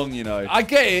so long, you know. I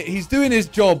get it. He's doing his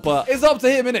job, but it's up to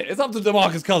him, innit? It's up to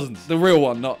DeMarcus Cousins, the real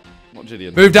one, not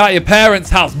Gideon. Moved out of your parents'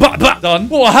 house. Done.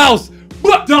 What a house.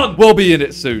 Done. We'll be in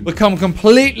it soon. Become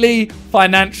completely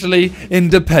financially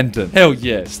independent. Hell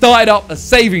yeah. Started up a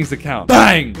savings account.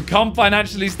 Bang. Become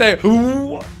financially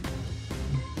stable.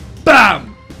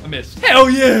 Bam. I missed. Hell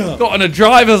yeah. Gotten a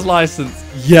driver's license.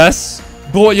 Yes.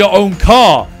 Bought your own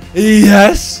car.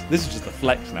 Yes. This is just a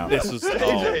flex now. This was. Am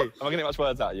I gonna get much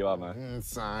words out of you, am I?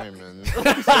 Simon.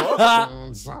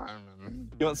 Simon.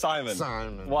 You want Simon?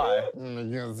 Simon. Why?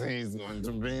 Because he's going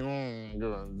to be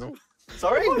good.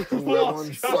 Sorry?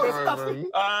 What? Simon.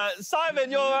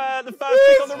 Simon, you're the first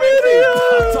pick on the red team.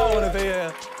 I don't want to be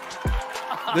here.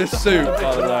 This suit,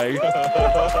 by the way,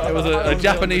 it was a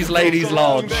Japanese ladies'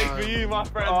 lounge. For you, my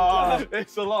friend.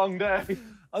 It's a long day.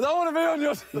 I don't want to be on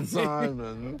your team.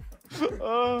 Simon.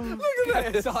 Look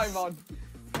at that, Simon.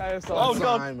 Oh,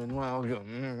 God. Simon,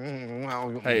 welcome.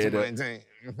 Welcome Hated to my it. team.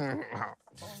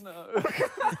 Oh, no.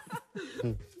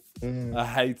 I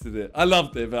hated it. I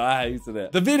loved it, but I hated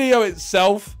it. The video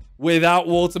itself, without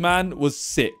Waterman, was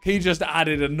sick. He just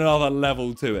added another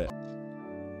level to it.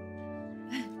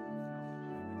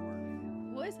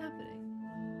 What is happening?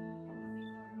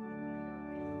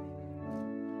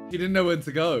 He didn't know when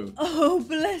to go. Oh,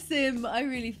 bless him. I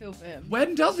really feel for him.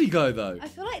 When does he go, though? I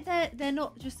feel like they're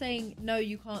not just saying, no,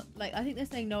 you can't. Like, I think they're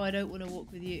saying, no, I don't want to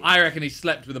walk with you. I reckon he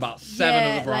slept with about 7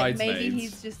 of the bridesmaids. Like maybe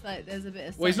he's just like, there's a bit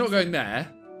of... Well, he's not going there.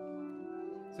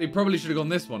 So he probably should have gone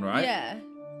this one, right? Yeah.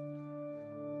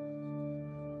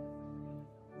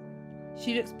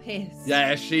 She looks pissed.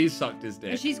 Yeah, she sucked his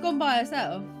dick. And she's gone by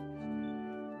herself.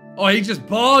 Oh, he just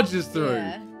barges through.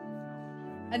 Yeah.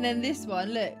 And then this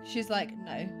one, look, she's like,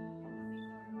 no.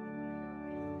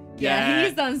 Yeah,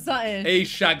 he's done something. He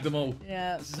shagged them all.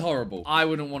 Yeah. This is horrible. I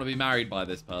wouldn't want to be married by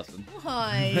this person.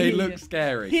 Why? He looks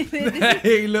scary. He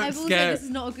looks I will scary. say this is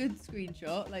not a good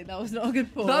screenshot. Like, that was not a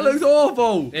good pause. That looks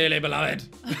awful. Dearly beloved.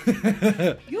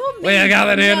 You're We are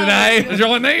gathered here today to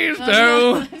join these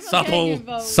two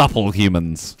supple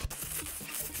humans.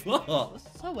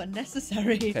 So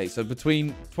unnecessary. Okay, so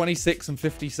between 26 and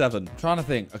 57. I'm trying to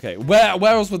think. Okay, where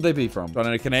else would they be from? Do I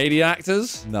know Canadian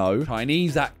actors? No.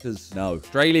 Chinese actors? No.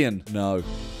 Australian? No.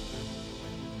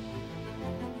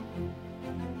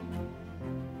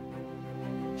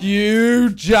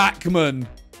 Hugh Jackman.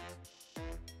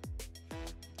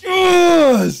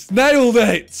 Yes! Nailed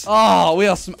it! Oh, we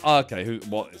are okay,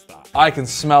 what is that? I can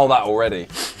smell that already.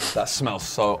 That smells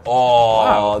so... Oh,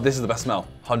 wow. This is the best smell.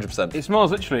 100%. It smells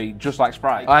literally just like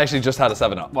Sprite. I actually just had a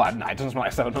 7-Up. Well, no, it doesn't smell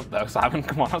like 7-Up though, Simon.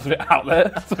 Come on, that's a bit out there.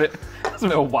 That's a bit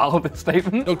of a wild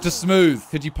statement. Dr. Smooth,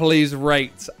 could you please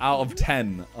rate out of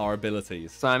 10 our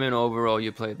abilities? Simon, overall,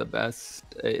 you played the best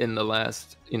in the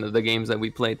last, the games that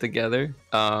we played together.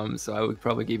 So I would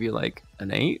probably give you like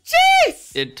an 8.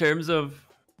 Jeez! In terms of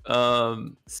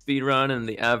speedrun and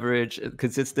the average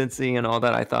consistency and all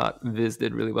that, I thought Viz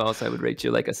did really well, so I would rate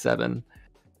you like a 7.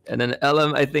 And then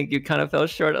Ellum, I think you kind of fell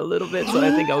short a little bit, so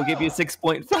I think I'll give you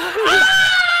 6.5.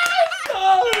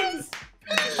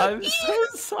 I'm so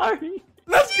sorry.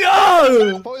 Let's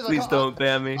go! Boys, Please don't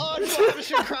ban me. Oh, I just got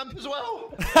finishing cramp as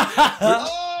well.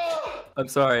 Oh. I'm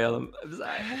sorry, Ellum. I'm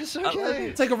sorry. It's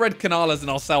okay. Take a red Canales and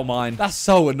I'll sell mine. That's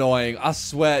so annoying. I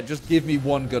swear, just give me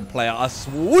one good player. I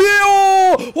swear.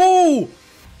 Oh!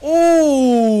 Oh!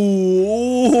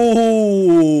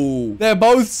 They're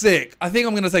both sick. I think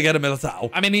I'm going to take Miniminter.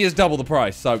 I mean, he is double the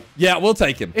price, so yeah, we'll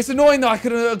take him. It's annoying that I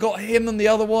could have got him and the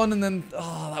other one, and then,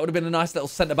 oh, that would have been a nice little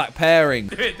centre-back pairing.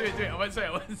 Do it. I won't say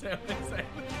it.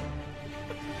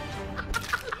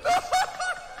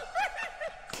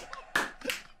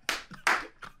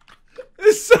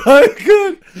 It's so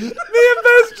good. Me and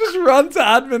Bez just run to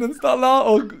admin and start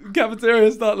laughing, or cafeteria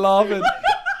and start laughing.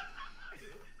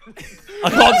 I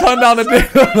can't turn down a deal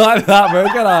like that, bro,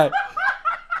 can I?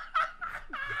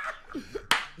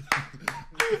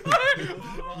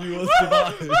 You will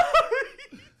survive.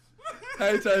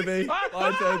 Hey, Toby.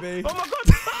 Bye, Toby. Oh my god!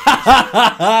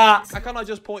 How can I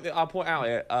just point out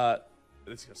here?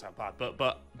 This is gonna sound bad,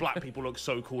 but black people look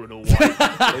so cool in all white. They look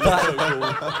so cool.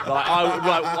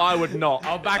 I would not.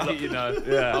 I'll back it,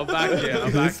 Yeah, I'll back it.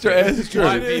 It's true.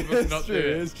 White people not do it.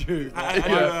 It's true.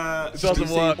 It doesn't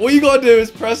work. All you gotta do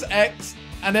is press X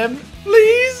and then,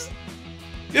 please,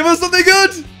 give us something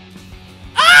good.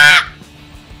 Ah!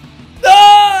 No!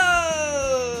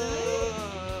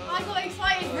 I got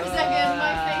excited for a second.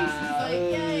 My face was like,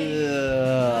 yay.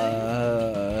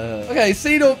 Okay,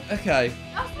 Cedar. Okay.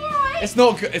 That's alright. It's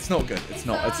not good. It's not good. It's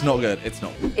not good. It's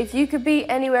not. If you could be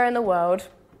anywhere in the world,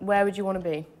 where would you want to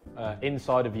be?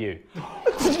 Inside of you.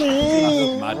 That's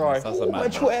a madness. That's a My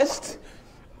madness. twist.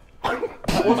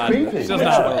 Madness. Just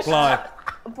now reply.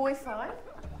 Boy 5?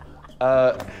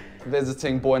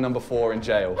 Visiting boy number 4 in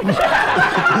jail.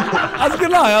 That's a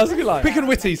good lie. Quick and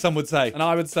witty, some would say. And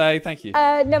I would say, thank you.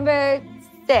 Number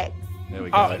 6. There we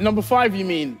go. Number 5, you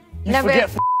mean? You Number...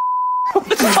 forget.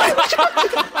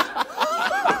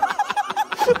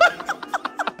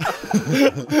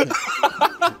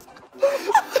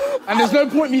 And there's no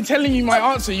point me telling you my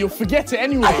answer. You'll forget it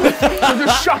anyway. So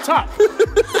just shut up.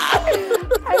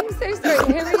 I'm so sorry.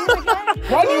 Who are you again?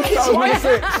 Why do you keep quiet?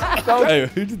 Hey,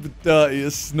 who did the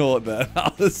dirtiest snort there?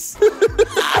 That was...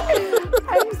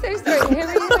 I'm so sorry. Who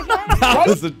are you again? That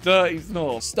was a dirty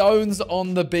snort. Stones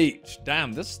on the beach.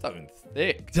 Damn, this stone's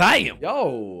thick. Damn.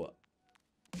 Yo.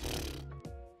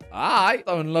 Alright.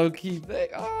 Stone low-key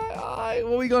thick. Alright.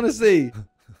 What are we gonna see?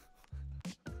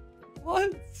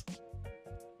 What?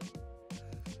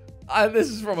 This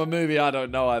is from a movie I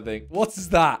don't know, I think. What is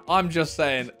that? I'm just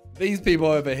saying, these people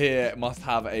over here must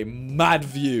have a mad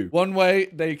view. One way,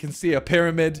 they can see a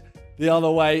pyramid. the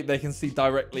other way, they can see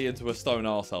directly into a stone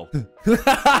arsehole.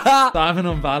 Simon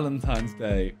on Valentine's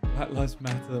Day. Black Lives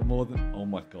Matter more than... Oh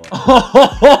my God.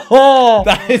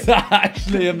 That is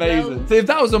actually amazing. See, if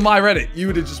that was on my Reddit, you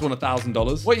would have just won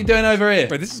 $1,000. What are you doing over here?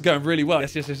 Bro, this is going really well.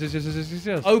 Yes, yes, yes, yes, yes, yes, yes,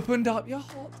 yes. Opened up your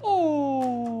heart.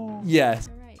 Oh. Yes.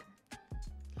 No.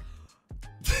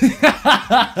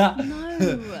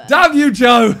 Damn you,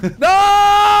 Joe.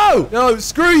 No! No,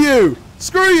 screw you.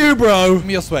 Screw you, bro. Give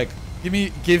me your swag.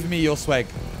 Give me your swag.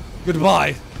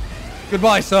 Goodbye.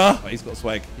 Goodbye, sir. Oh, he's got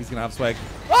swag. He's gonna have swag.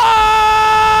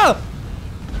 Ah!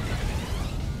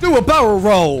 Do a barrel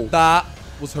roll. That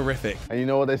was horrific. And you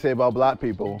know what they say about black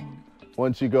people?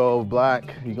 Once you go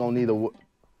black, you're gonna need a...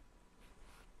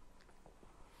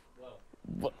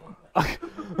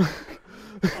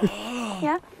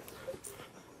 Yeah?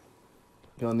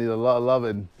 You're gonna need a lot of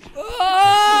loving.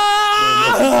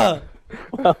 Ah!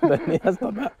 Well, then he has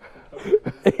done that.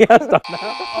 He has done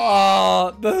that.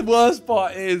 Oh, the worst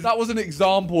part is that was an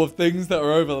example of things that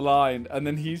are over the line, and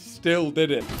then he still did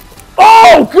it.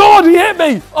 Oh, God, he hit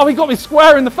me. Oh, he got me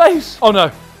square in the face. Oh, no.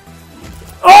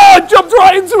 Oh, I jumped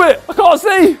right into it. I can't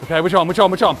see. Okay, which arm?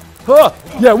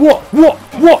 Yeah, what?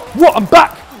 I'm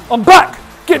back.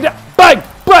 Get down.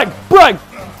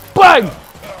 Bang.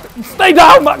 Stay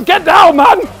down, man. Get down,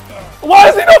 man. Why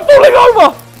is he not falling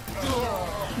over?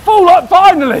 Fall up,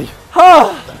 finally.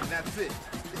 That's it.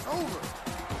 It's over.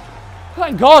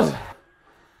 Thank God.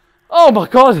 Oh, my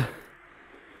God.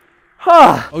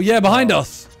 Oh, yeah, behind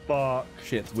us. Fuck.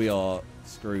 Shit, we are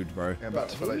screwed, bro. Yeah, back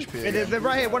to full HP. They're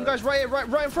right here. One guy's right here,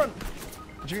 right in front.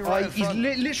 What do you mean right in front?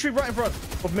 He's literally right in front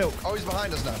of Milk. Oh, he's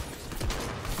behind us now.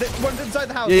 One's inside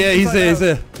the house. Yeah, he's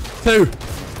here. Two.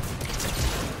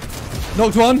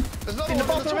 Knocked one. In the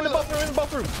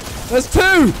bathroom. There's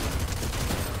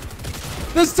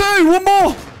two. One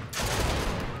more.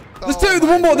 There's two.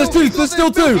 One more. There's two. There's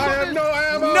still two. I have no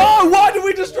ammo. No, why did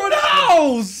we destroy the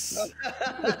house? To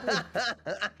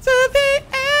the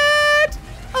end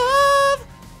of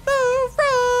the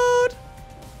road.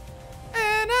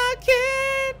 And I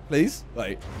can't. Please?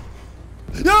 Wait.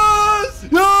 Yes!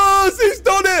 Yes! He's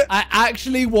done it! I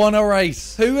actually won a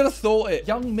race. Who would have thought it?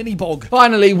 Young mini bog.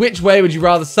 Finally, which way would you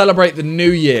rather celebrate the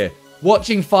new year?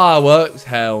 Watching fireworks?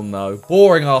 Hell no.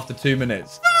 Boring after 2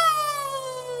 minutes.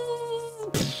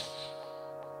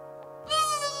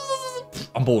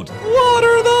 I'm bored. What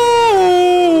are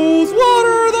those?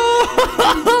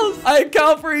 I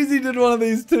Cal Freezy did one of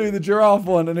these too, the giraffe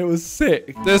one, and it was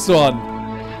sick. This one.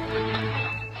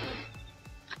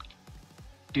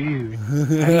 Dude.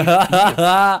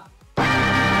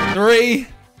 3,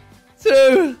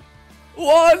 2,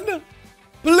 1.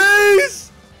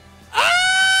 Please.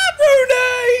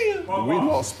 Brunei! We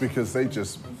lost because they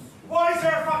just Why is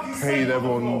there a fucking paid safe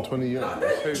everyone on the floor? 20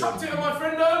 euros. Chucked it at my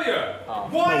friend earlier.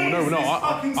 Why No, is this I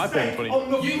fucking paid safe 20.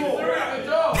 on the You floor? threw it at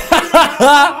Joe.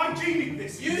 I genied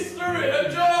this. You threw it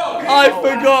at Joe. I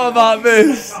forgot about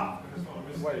this.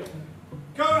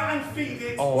 Go and feed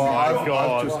it. Oh, well,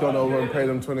 I've just gone over and paid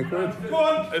them 20 quid. Go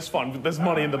on. It's fun. There's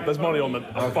money on the.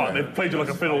 Fuck, they played you like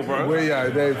a fiddle, bro. Well, yeah,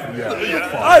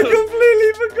 yeah. I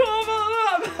completely forgot about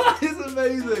that. That is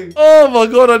amazing. Oh my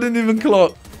God, I didn't even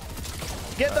clock.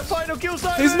 Get the final kill,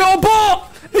 Simon. He's not a bot.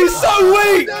 He's so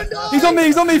weak. He's on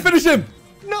me. Finish him.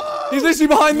 No. He's literally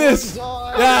behind this.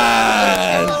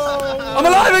 Yes. I'm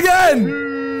alive again.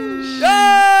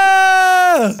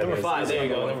 Yes. Number 5, there you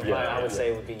go. Number 5, I would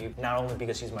say would be you. Not only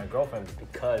because she's my girlfriend, but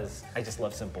because I just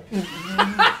love Simple.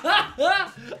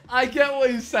 I get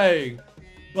what he's saying,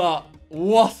 but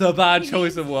what a bad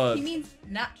choice of words. He means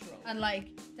natural and like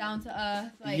down to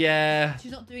earth. Like, yeah.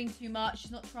 She's not doing too much.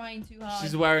 She's not trying too hard.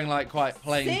 She's wearing like quite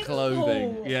plain Simple.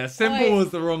 clothing. Yeah, simple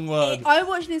was the wrong word. I'm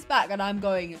watching this back and I'm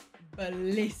going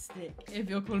ballistic. If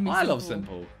you're calling me I simple. love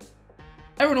simple.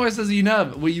 Everyone always says, "Are you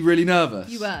nervous? Were you really nervous?"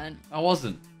 You weren't. I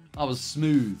wasn't. I was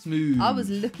smooth. I was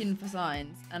looking for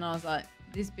signs and I was like,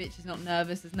 this bitch is not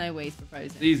nervous. There's no way he's proposing.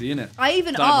 It's easy, innit? I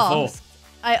even asked.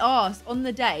 I asked on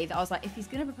the day that I was like, if he's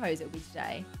gonna propose, it'll be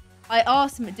today. I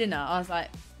asked him at dinner. I was like,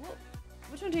 what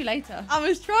do you want to do later? I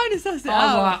was trying to suss it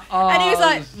out. Like, oh, and he was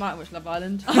like, might watch Love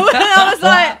Island. And I was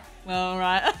like, well, all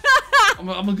right.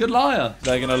 I'm a good liar.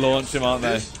 They're gonna launch him, aren't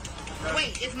they?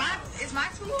 Wait, is Max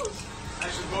removed?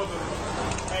 Actually, both of them.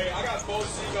 Hey, I got both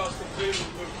seagulls completely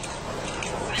moved.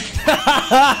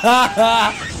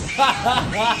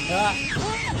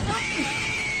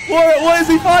 What is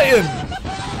he fighting?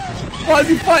 Why is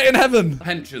he fighting heaven?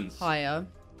 Pensions. Higher.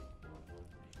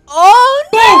 Oh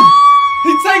no! Boom!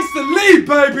 He takes the lead,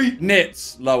 baby!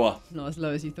 Nits. Lower. Not as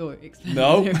low as you thought.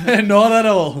 No, not at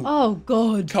all. Oh,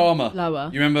 God. Karma.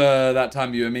 Lower. You remember that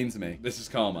time you were mean to me? This is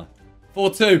karma.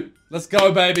 4-2. Let's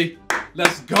go, baby.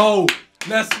 Let's go.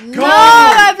 Let's go. No,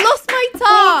 I've lost my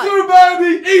touch. 4-2,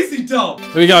 baby. Easy dub.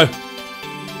 Here we go.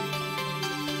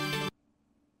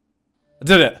 I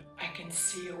did it. I can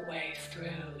see a way through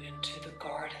into the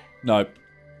garden. Nope.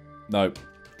 Nope.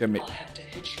 Get me. I'll have to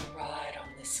hitch a ride on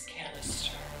this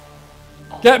canister.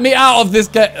 Get me out of this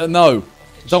no.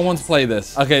 Don't want to play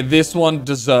this. Okay, this one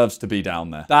deserves to be down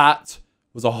there. That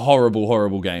was a horrible,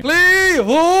 horrible game. Please!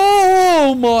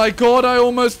 Oh my god, I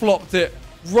almost flopped it.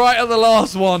 Right at the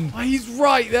last one. Oh, he's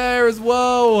right there as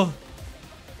well.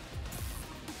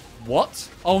 What?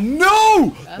 Oh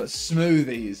no! But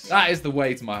smoothies. That is the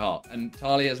way to my heart. And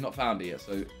Talia has not found it yet.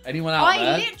 So anyone out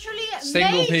there? I literally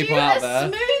single made people you out a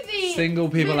there. smoothie. Single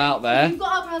people out there. You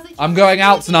got up and I was like, I'm going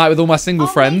out tonight with all my single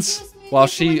friends while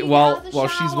she's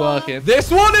working. This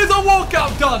one is a World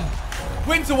Cup done.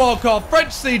 Winter World Cup, French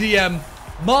CDM,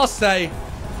 Marseille,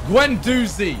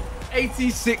 Guendouzi,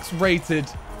 86 rated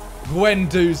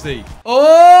Guendouzi.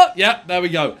 Oh, yeah, there we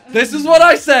go. This is what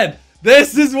I said.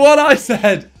 This is what I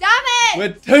said. Damn it!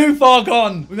 We're too far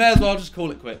gone. We may as well just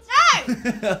call it quits.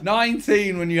 No!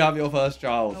 19 when you have your first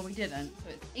child. No, we didn't. So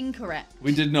it's incorrect.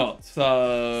 We did not.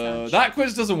 So that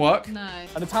quiz doesn't work. No.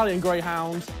 An Italian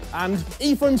greyhound and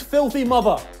Ethan's filthy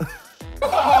mother.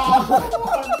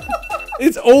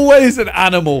 It's always an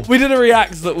animal. We did a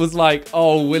react that was like,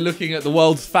 oh, we're looking at the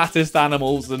world's fattest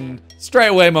animals, and straight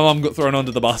away my mum got thrown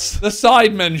under the bus. The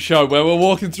Sidemen show where we're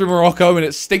walking through Morocco and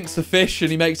it stinks of fish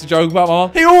and he makes a joke about my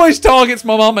mum. He always targets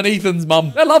my mum and Ethan's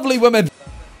mum. They're lovely women.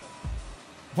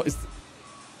 What is...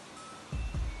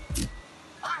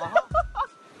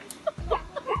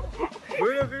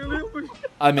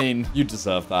 I mean, you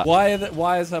deserve that.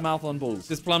 Why is her mouth on balls?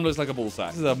 This plum looks like a ball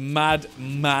sack. This is a mad,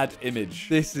 mad image.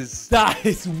 That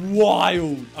is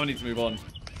wild. I need to move on.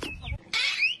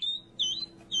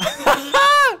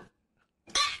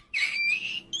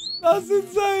 That's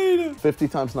insane. 50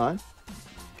 times 9.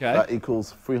 Okay. That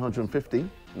equals 350.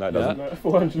 No, it doesn't. Yeah.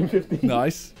 450.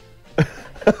 Nice.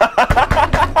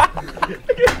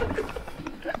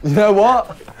 You know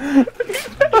what?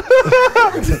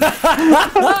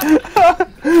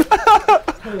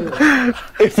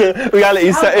 It's a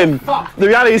reality set in. The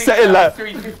reality set in like,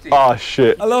 oh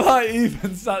shit. I love how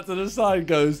Ethan sat to the side and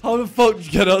goes, how the fuck did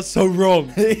you get that so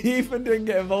wrong? Ethan didn't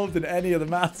get involved in any of the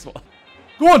maths one.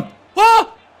 Go on.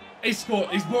 Ah! He scored.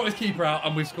 He's brought his keeper out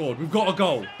and we've scored. We've got a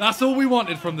goal. That's all we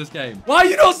wanted from this game. Why are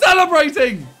you not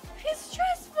celebrating? It's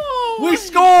stressful. We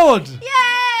scored.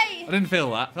 Yay! I didn't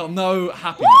feel that. Felt no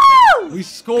happiness. Woo! We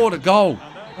scored a goal.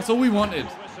 That's all we wanted.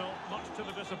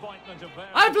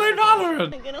 I played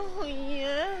Valorant.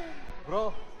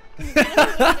 Bro.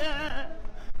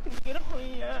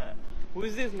 Who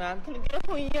is this, man?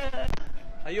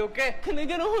 Are you okay?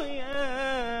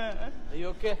 Are you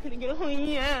okay?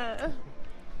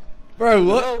 Bro,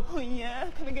 what?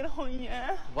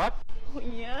 What?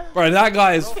 Bro, that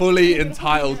guy is fully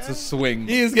entitled to swing.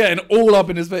 He is getting all up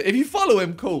in his face. If you follow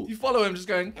him, cool. If you follow him, just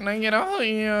going, can I get a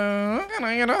hoya? Can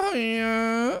I get a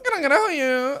hoya? Can I get a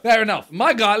hoya? Fair enough.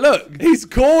 My guy, look, he's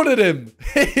cornered him.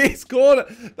 He's cornered.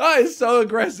 That is so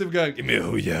aggressive going, give me a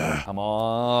hoya. Come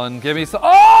on, give me some.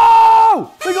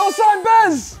 Oh! We got signed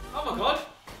Bez. Oh my god.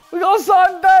 We got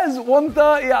signed Bez.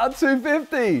 130 out of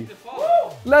 250.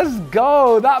 Let's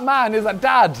go. That man is a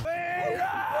dad.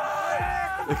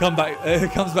 It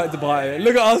comes back to bite it.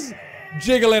 Look at us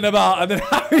jiggling about and then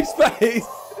Harry's face.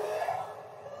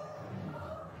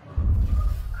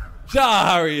 Shout out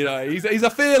Harry, you know, he's a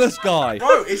fearless guy.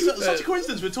 Bro, it's such a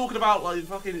coincidence. We're talking about like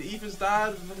fucking Ethan's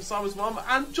dad, fucking Simon's mum,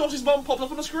 and Josh's mum popped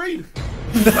up on the screen.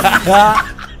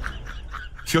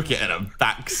 You're getting a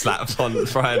back slap on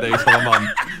Friday for my mum.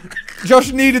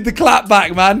 Josh needed the clap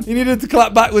back, man. He needed to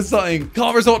clap back with something.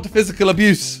 Can't resort to physical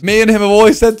abuse. Me and him have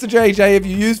always said to JJ, if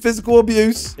you use physical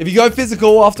abuse, if you go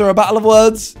physical after a battle of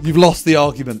words, you've lost the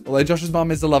argument. Although Josh's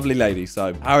mum is a lovely lady,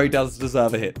 so Harry does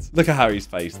deserve a hit. Look at Harry's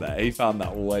face there. He found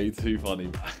that way too funny,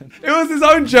 man. It was his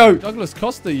own joke. Douglas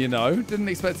Costa, you know. Didn't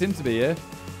expect him to be here.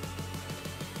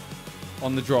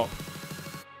 On the drop.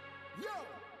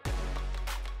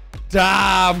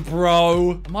 Damn,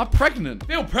 bro. Am I pregnant? I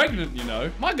feel pregnant, you know.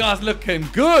 My guy's looking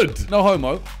good. No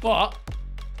homo, but...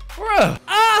 Bruh.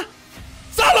 Ah!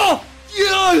 Salah!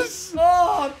 Yes!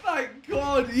 Oh, thank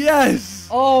God. Yes.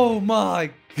 Oh,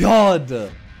 my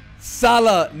God.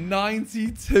 Salah,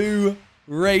 92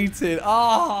 rated.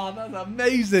 Ah, that's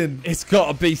amazing. It's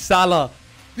got to be Salah.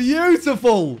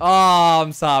 Beautiful. Ah,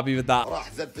 I'm so happy with that.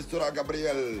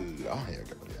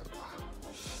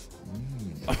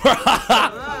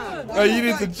 Bro, you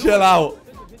need to chill out.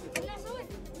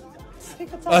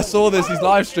 I saw this. He's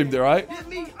live streamed it, right? Give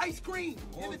me ice cream.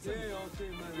 Give it to me.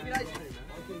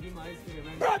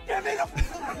 Bro,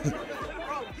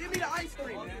 give me the ice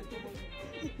cream, man.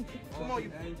 Come on, you.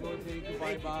 Bro,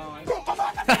 come on. Give me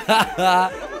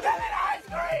the ice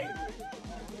cream.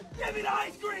 Give me the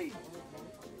ice cream.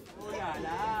 No,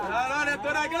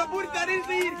 I got to put that in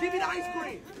there. Give me the ice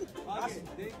cream.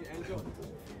 Thank you. Enjoy.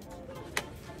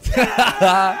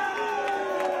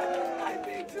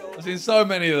 I've seen so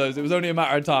many of those. It was only a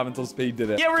matter of time until Speed did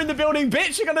it. Yeah, we're in the building,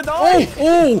 bitch. You're gonna die.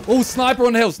 Oh, sniper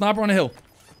on the hill. Sniper on the hill.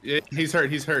 Yeah, he's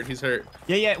hurt.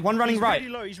 Yeah, one running right.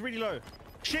 He's really low.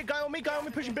 Shit, guy on me,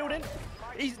 pushing building.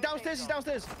 He's downstairs,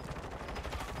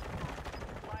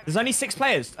 There's only 6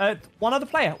 players. One other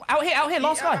player. Out here.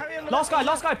 Last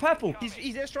guy, purple. He's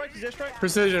airstrike.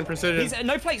 Precision. He's,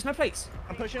 no plates. I'm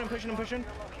pushing.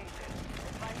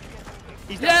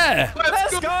 Yeah.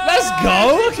 Let's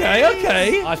go.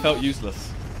 Okay. I felt useless.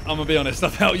 I'm gonna be honest. I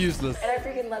felt useless. And I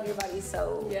freaking love your body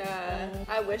so. Yeah.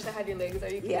 I wish I had your legs. Are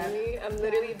you kidding me? I'm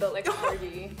literally built like a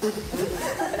Fergie.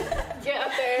 Get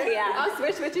up there. Yeah. I'll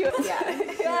switch with you. Yeah.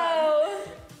 Go.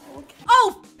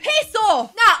 Oh, piss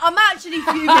off! Nah, I'm actually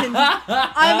fuming.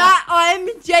 I'm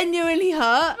genuinely hurt.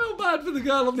 I feel bad for the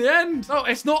girl on the end. Oh,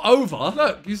 it's not over.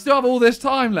 Look, you still have all this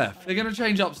time left. They're gonna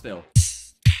change up still.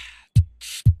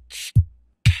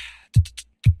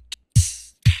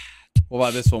 What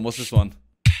about this one? What's this one?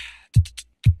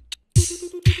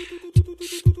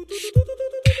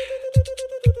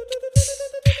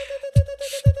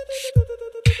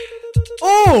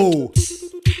 Oh!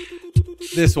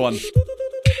 This one.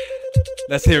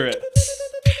 Let's hear it.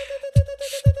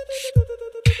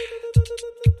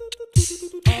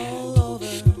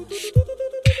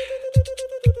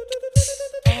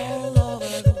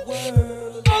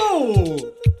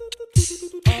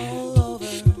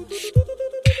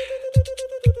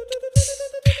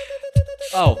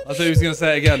 Oh, I thought he was going to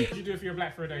say it again. What do you do if you're a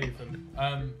black for a day, Ethan?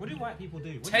 What do white people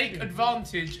do? Take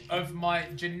advantage of my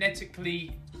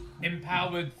genetically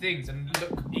empowered things and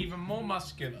look even more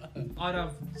muscular. I'd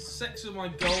have sex with my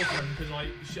girlfriend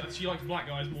because she likes black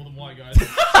guys more than white guys.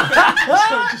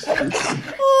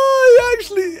 Oh,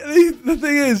 actually, the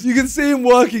thing is, you can see him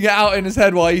working it out in his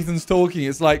head while Ethan's talking.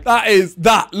 It's like, that is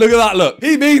that. Look at that look.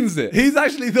 He means it. He's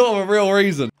actually thought of a real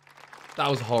reason. That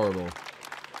was horrible.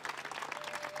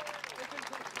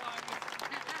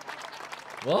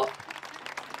 What?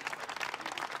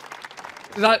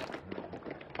 Is that...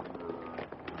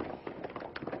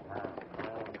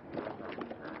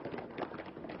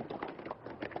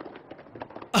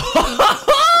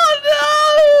 Oh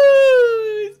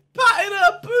no! He's patting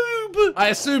her boob! I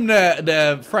assume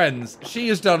they're friends. She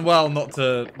has done well not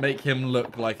to make him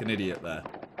look like an idiot there.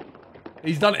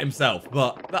 He's done it himself,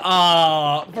 but...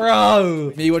 Ah,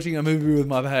 bro! Me watching a movie with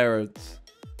my parents.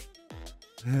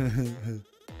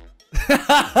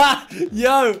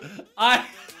 Yo,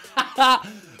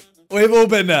 we've all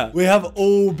been there. We have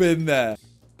all been there.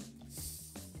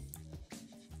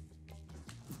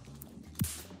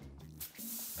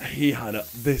 He had a,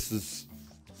 this is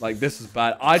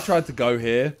bad. I tried to go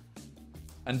here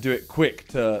and do it quick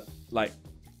to like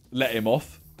let him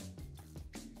off.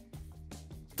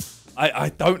 I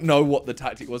don't know what the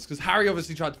tactic was because Harry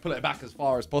obviously tried to pull it back as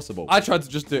far as possible. I tried to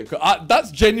just do it. That's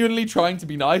genuinely trying to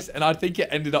be nice, and I think it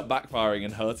ended up backfiring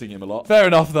and hurting him a lot. Fair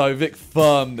enough, though. Vic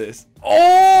firmed this.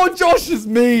 Oh, Josh is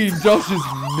mean. Josh is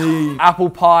mean.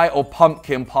 Apple pie or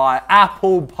pumpkin pie?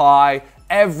 Apple pie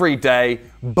every day.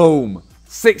 Boom.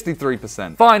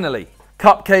 63%. Finally,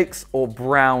 cupcakes or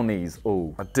brownies?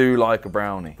 Oh, I do like a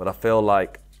brownie, but I feel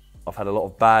like I've had a lot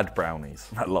of bad brownies.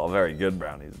 I've had a lot of very good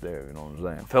brownies too, you know what I'm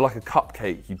saying? I feel like a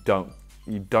cupcake you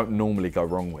don't normally go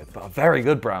wrong with, but a very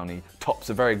good brownie tops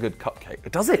a very good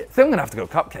cupcake. Does it? I think I'm gonna have to go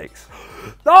cupcakes.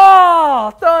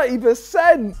 Ah,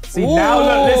 30%. See,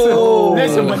 now look,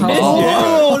 listen, when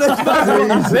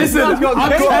this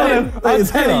I'm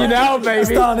telling you now, baby.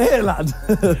 It's down here, lad.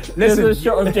 Listen to the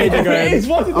shot of JJ going.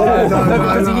 Look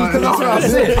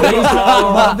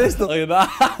at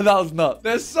that. That was nuts.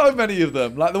 There's so many of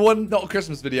them. Like the one, not a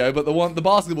Christmas video, but the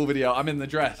basketball video, I'm in the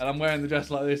dress and I'm wearing the dress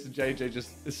like this and JJ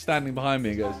just is standing behind me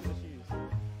and goes.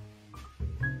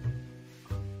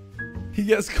 He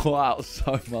gets caught out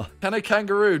so much. Can a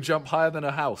kangaroo jump higher than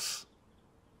a house?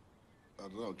 I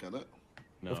don't know, can it?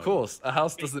 No. Of course, a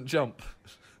house doesn't jump.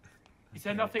 Is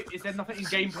there nothing in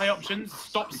gameplay options?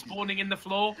 Stop spawning in the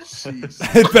floor.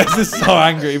 Bez is so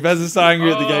angry. Bez is so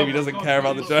angry at the game he doesn't care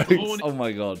about the jokes. Oh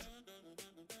my god.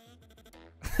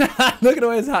 Look at the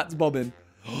way his hat's bobbing.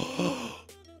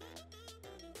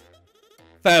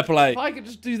 Fair play. If I could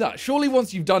just do that. Surely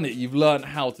once you've done it, you've learned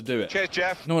how to do it. Cheers,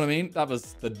 Jeff. You know what I mean? That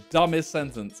was the dumbest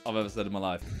sentence I've ever said in my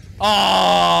life.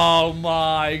 Oh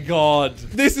my God.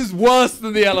 This is worse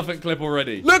than the elephant clip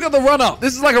already. Look at the run up.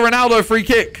 This is like a Ronaldo free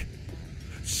kick.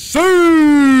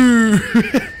 Sue!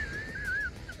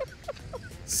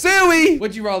 Suey!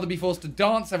 Would you rather be forced to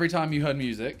dance every time you heard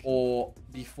music or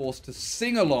be forced to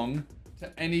sing along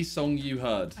to any song you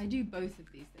heard? I do both of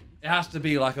these things. It has to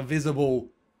be like a visible...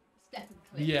 Step and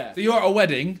click. Yeah. So you're at a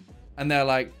wedding and they're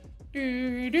like...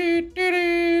 Doo, doo, doo,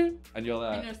 doo, and you're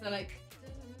there. And you're just like...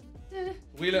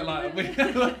 We look like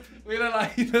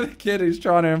you know, the kid who's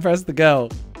trying to impress the girl.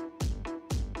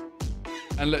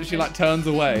 And look, she like turns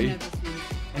away.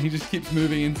 And he just keeps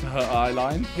moving into her eye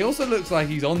line. He also looks like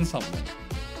he's on something.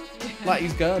 Like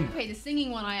he's gone. Okay, the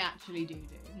singing one I actually do.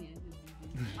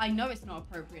 I know it's not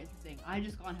appropriate to sing. I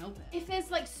just can't help it. If there's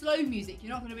like slow music,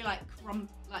 you're not gonna be like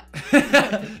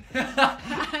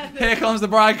Here Comes the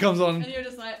Bride comes on. And you're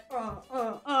just like,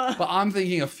 But I'm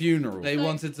thinking a funeral. They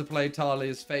wanted to play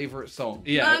Talia's favorite song.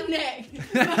 Yeah.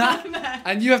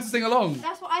 And you have to sing along.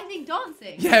 That's what I think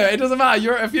dancing. Yeah, it doesn't matter.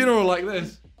 You're at a funeral like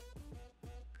this.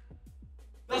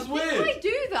 That's weird. Why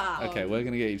do that? Okay, we're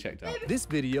gonna get you checked out. This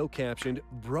video captioned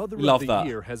 "Brother Love of the that.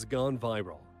 Year" has gone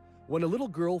viral. When a little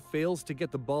girl fails to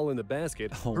get the ball in the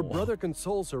basket, her brother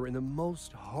consoles her in the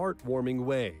most heartwarming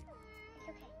way.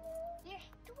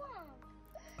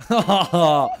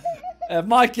 If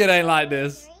my kid ain't like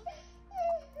this.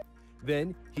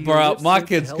 Then he Bro, lifts my it to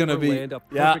kid's help gonna her be... land a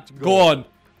Yeah, perfect go goal. on.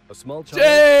 A small child.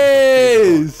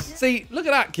 Jeez! See, look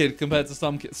at that kid compared to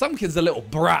some kids. Some kids are little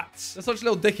brats. They're such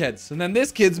little dickheads. And then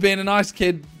this kid's being a nice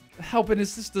kid, helping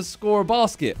his sister score a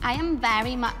basket. I am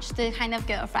very much the kind of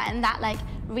girlfriend that like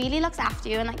really looks after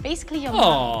you and like basically your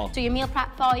Aw. mum. Do your meal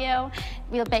prep for you.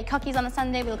 We'll bake cookies on a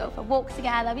Sunday. We'll go for walks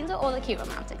together. We'll do all the cute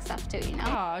romantic stuff too, you know. Oh,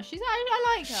 I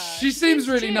like her. She seems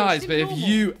really chill, nice, seems but if normal.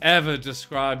 you ever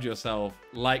described yourself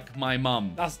like my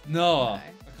mum, that's no. I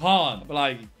can't. But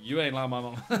like, you ain't like my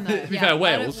mum. No, To be yeah, fair, I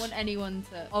Wales. don't want anyone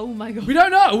to. Oh my God. We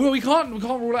don't know. We can't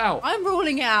rule it out. I'm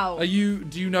ruling it out. Do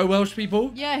you know Welsh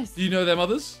people? Yes. Do you know their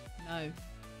mothers? No.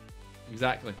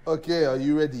 Exactly. Okay, are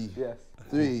you ready? Yes.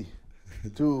 3,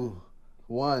 2,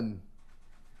 1.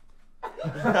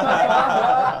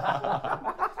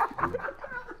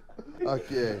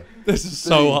 Okay. This is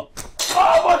so hot.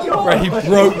 Oh my God! Right, he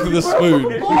broke the spoon.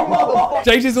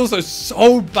 JJ's also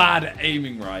so bad at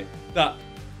aiming right that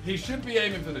he should be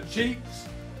aiming for the cheeks.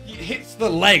 He hits the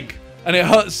leg and it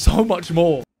hurts so much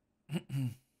more.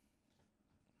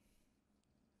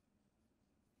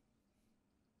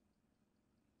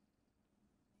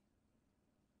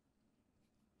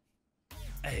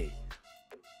 Hey.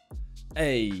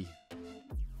 Hey.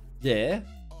 Yeah.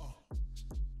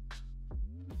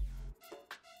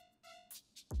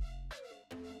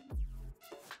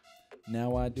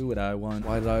 Now I do what I want.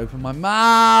 Why did I open my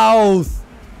mouth?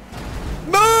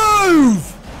 Move!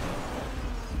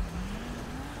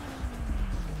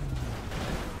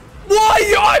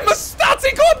 Why? I'm a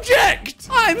static object!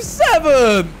 I'm 7!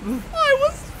 I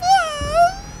was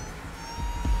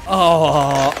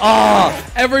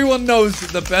 5! Everyone knows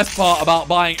that the best part about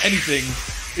buying anything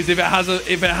is if it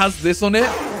has this on it.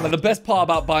 Like the best part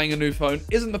about buying a new phone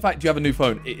isn't the fact you have a new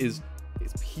phone. It's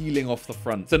peeling off the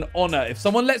front. It's an honor. If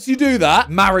someone lets you do that,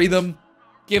 marry them,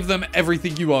 give them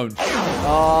everything you own. Hey,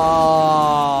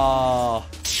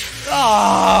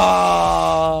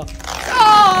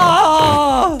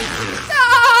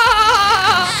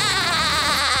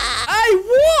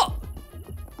 what?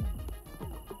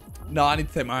 No, I need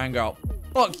to take my anger out.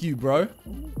 Fuck you, bro.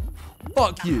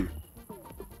 Fuck you.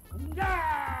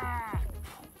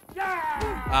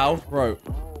 Ow, bro.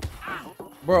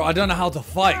 Bro, I don't know how to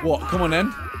fight. What? Come on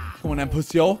then. Come on then,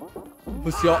 pussy-o.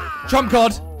 Pussy-o. Trump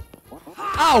card.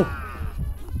 Ow.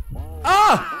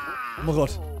 Ah! Oh my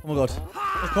God. Oh my God.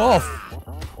 Fuck off.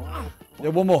 Yeah,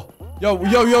 one more.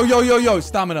 Yo.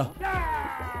 Stamina.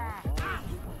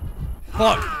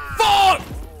 Fuck. Fuck!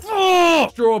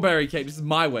 Strawberry cake. This is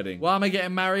my wedding. Why am I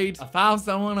getting married? I found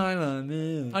someone I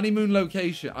love. Honeymoon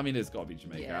location. I mean, it's got to be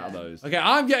Jamaica out of those. Okay,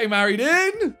 I'm getting married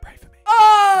in. Pray for me.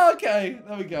 Oh, okay.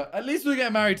 There we go. At least we're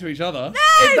getting married to each other. No!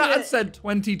 If that had said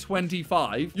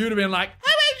 2025, you would have been like,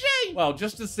 how is she? Well,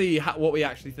 just to see what we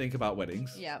actually think about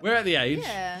weddings. Yeah. We're at the age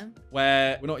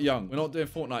where we're not young. We're not doing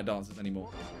Fortnite dances anymore.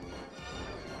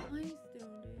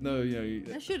 No,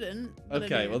 I shouldn't.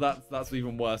 Okay, well that's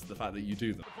even worse, the fact that you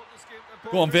do them.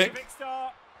 Go on, Vic.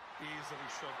 Easily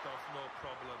shoved off, no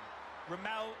problem.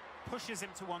 Ramel pushes him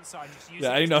to one side. Just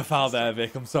Yeah, ain't no foul there,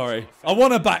 Vic. I'm sorry. I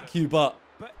want to back you, but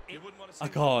I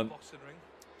can't. Do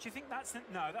you think that's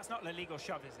no? That's not a legal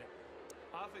shove, is it?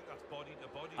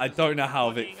 I don't know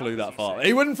how Vic flew that far.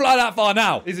 He wouldn't fly that far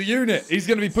now. He's a unit. He's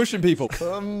going to be pushing people.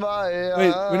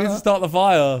 Wait, we need to start the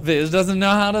fire. Viz doesn't know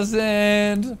how to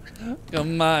send.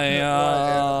 Why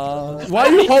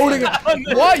are you holding it?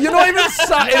 What? You're not even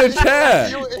sat in a chair.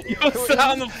 You're sat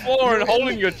on the floor and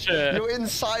holding your chair. You're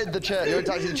inside the chair.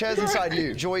 The chair's inside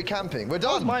you. Joy camping. We're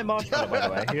done. My marshmallow, by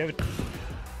the way. Whoever...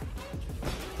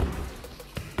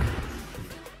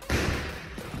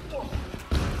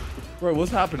 Bro,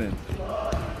 what's happening?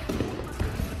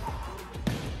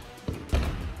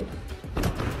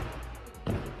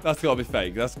 That's gotta be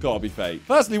fake. That's gotta be fake.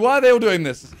 Firstly, why are they all doing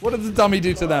this? What did the dummy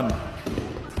do to them?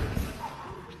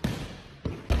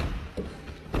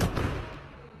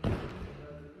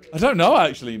 I don't know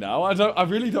actually now. I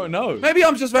really don't know. Maybe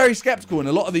I'm just very skeptical and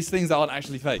a lot of these things aren't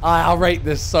actually fake. I rate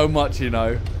this so much, you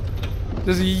know.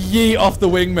 Just yeet off the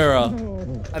wing mirror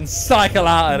and cycle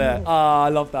out of there. Ah, I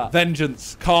love that.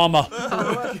 Vengeance, karma.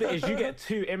 The worst bit is you get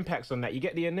 2 impacts on that. You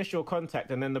get the initial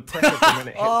contact and then the pressure and then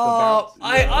it hits the bounce.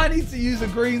 I need to use a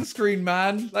green screen,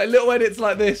 man. Like little edits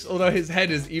like this, although his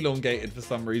head is elongated for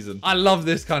some reason. I love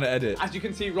this kind of edit. As you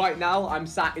can see right now, I'm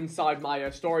sat inside my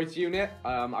storage unit.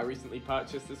 I recently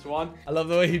purchased this one. I love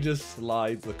the way he just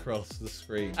slides across the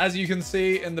screen. As you can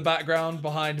see in the background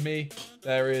behind me,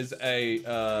 there is a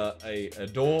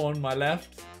door on my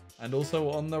left. And also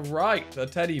on the right, a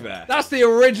teddy bear. That's the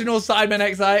original Sidemen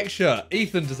XIX shirt.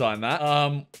 Ethan designed that.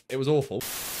 It was awful.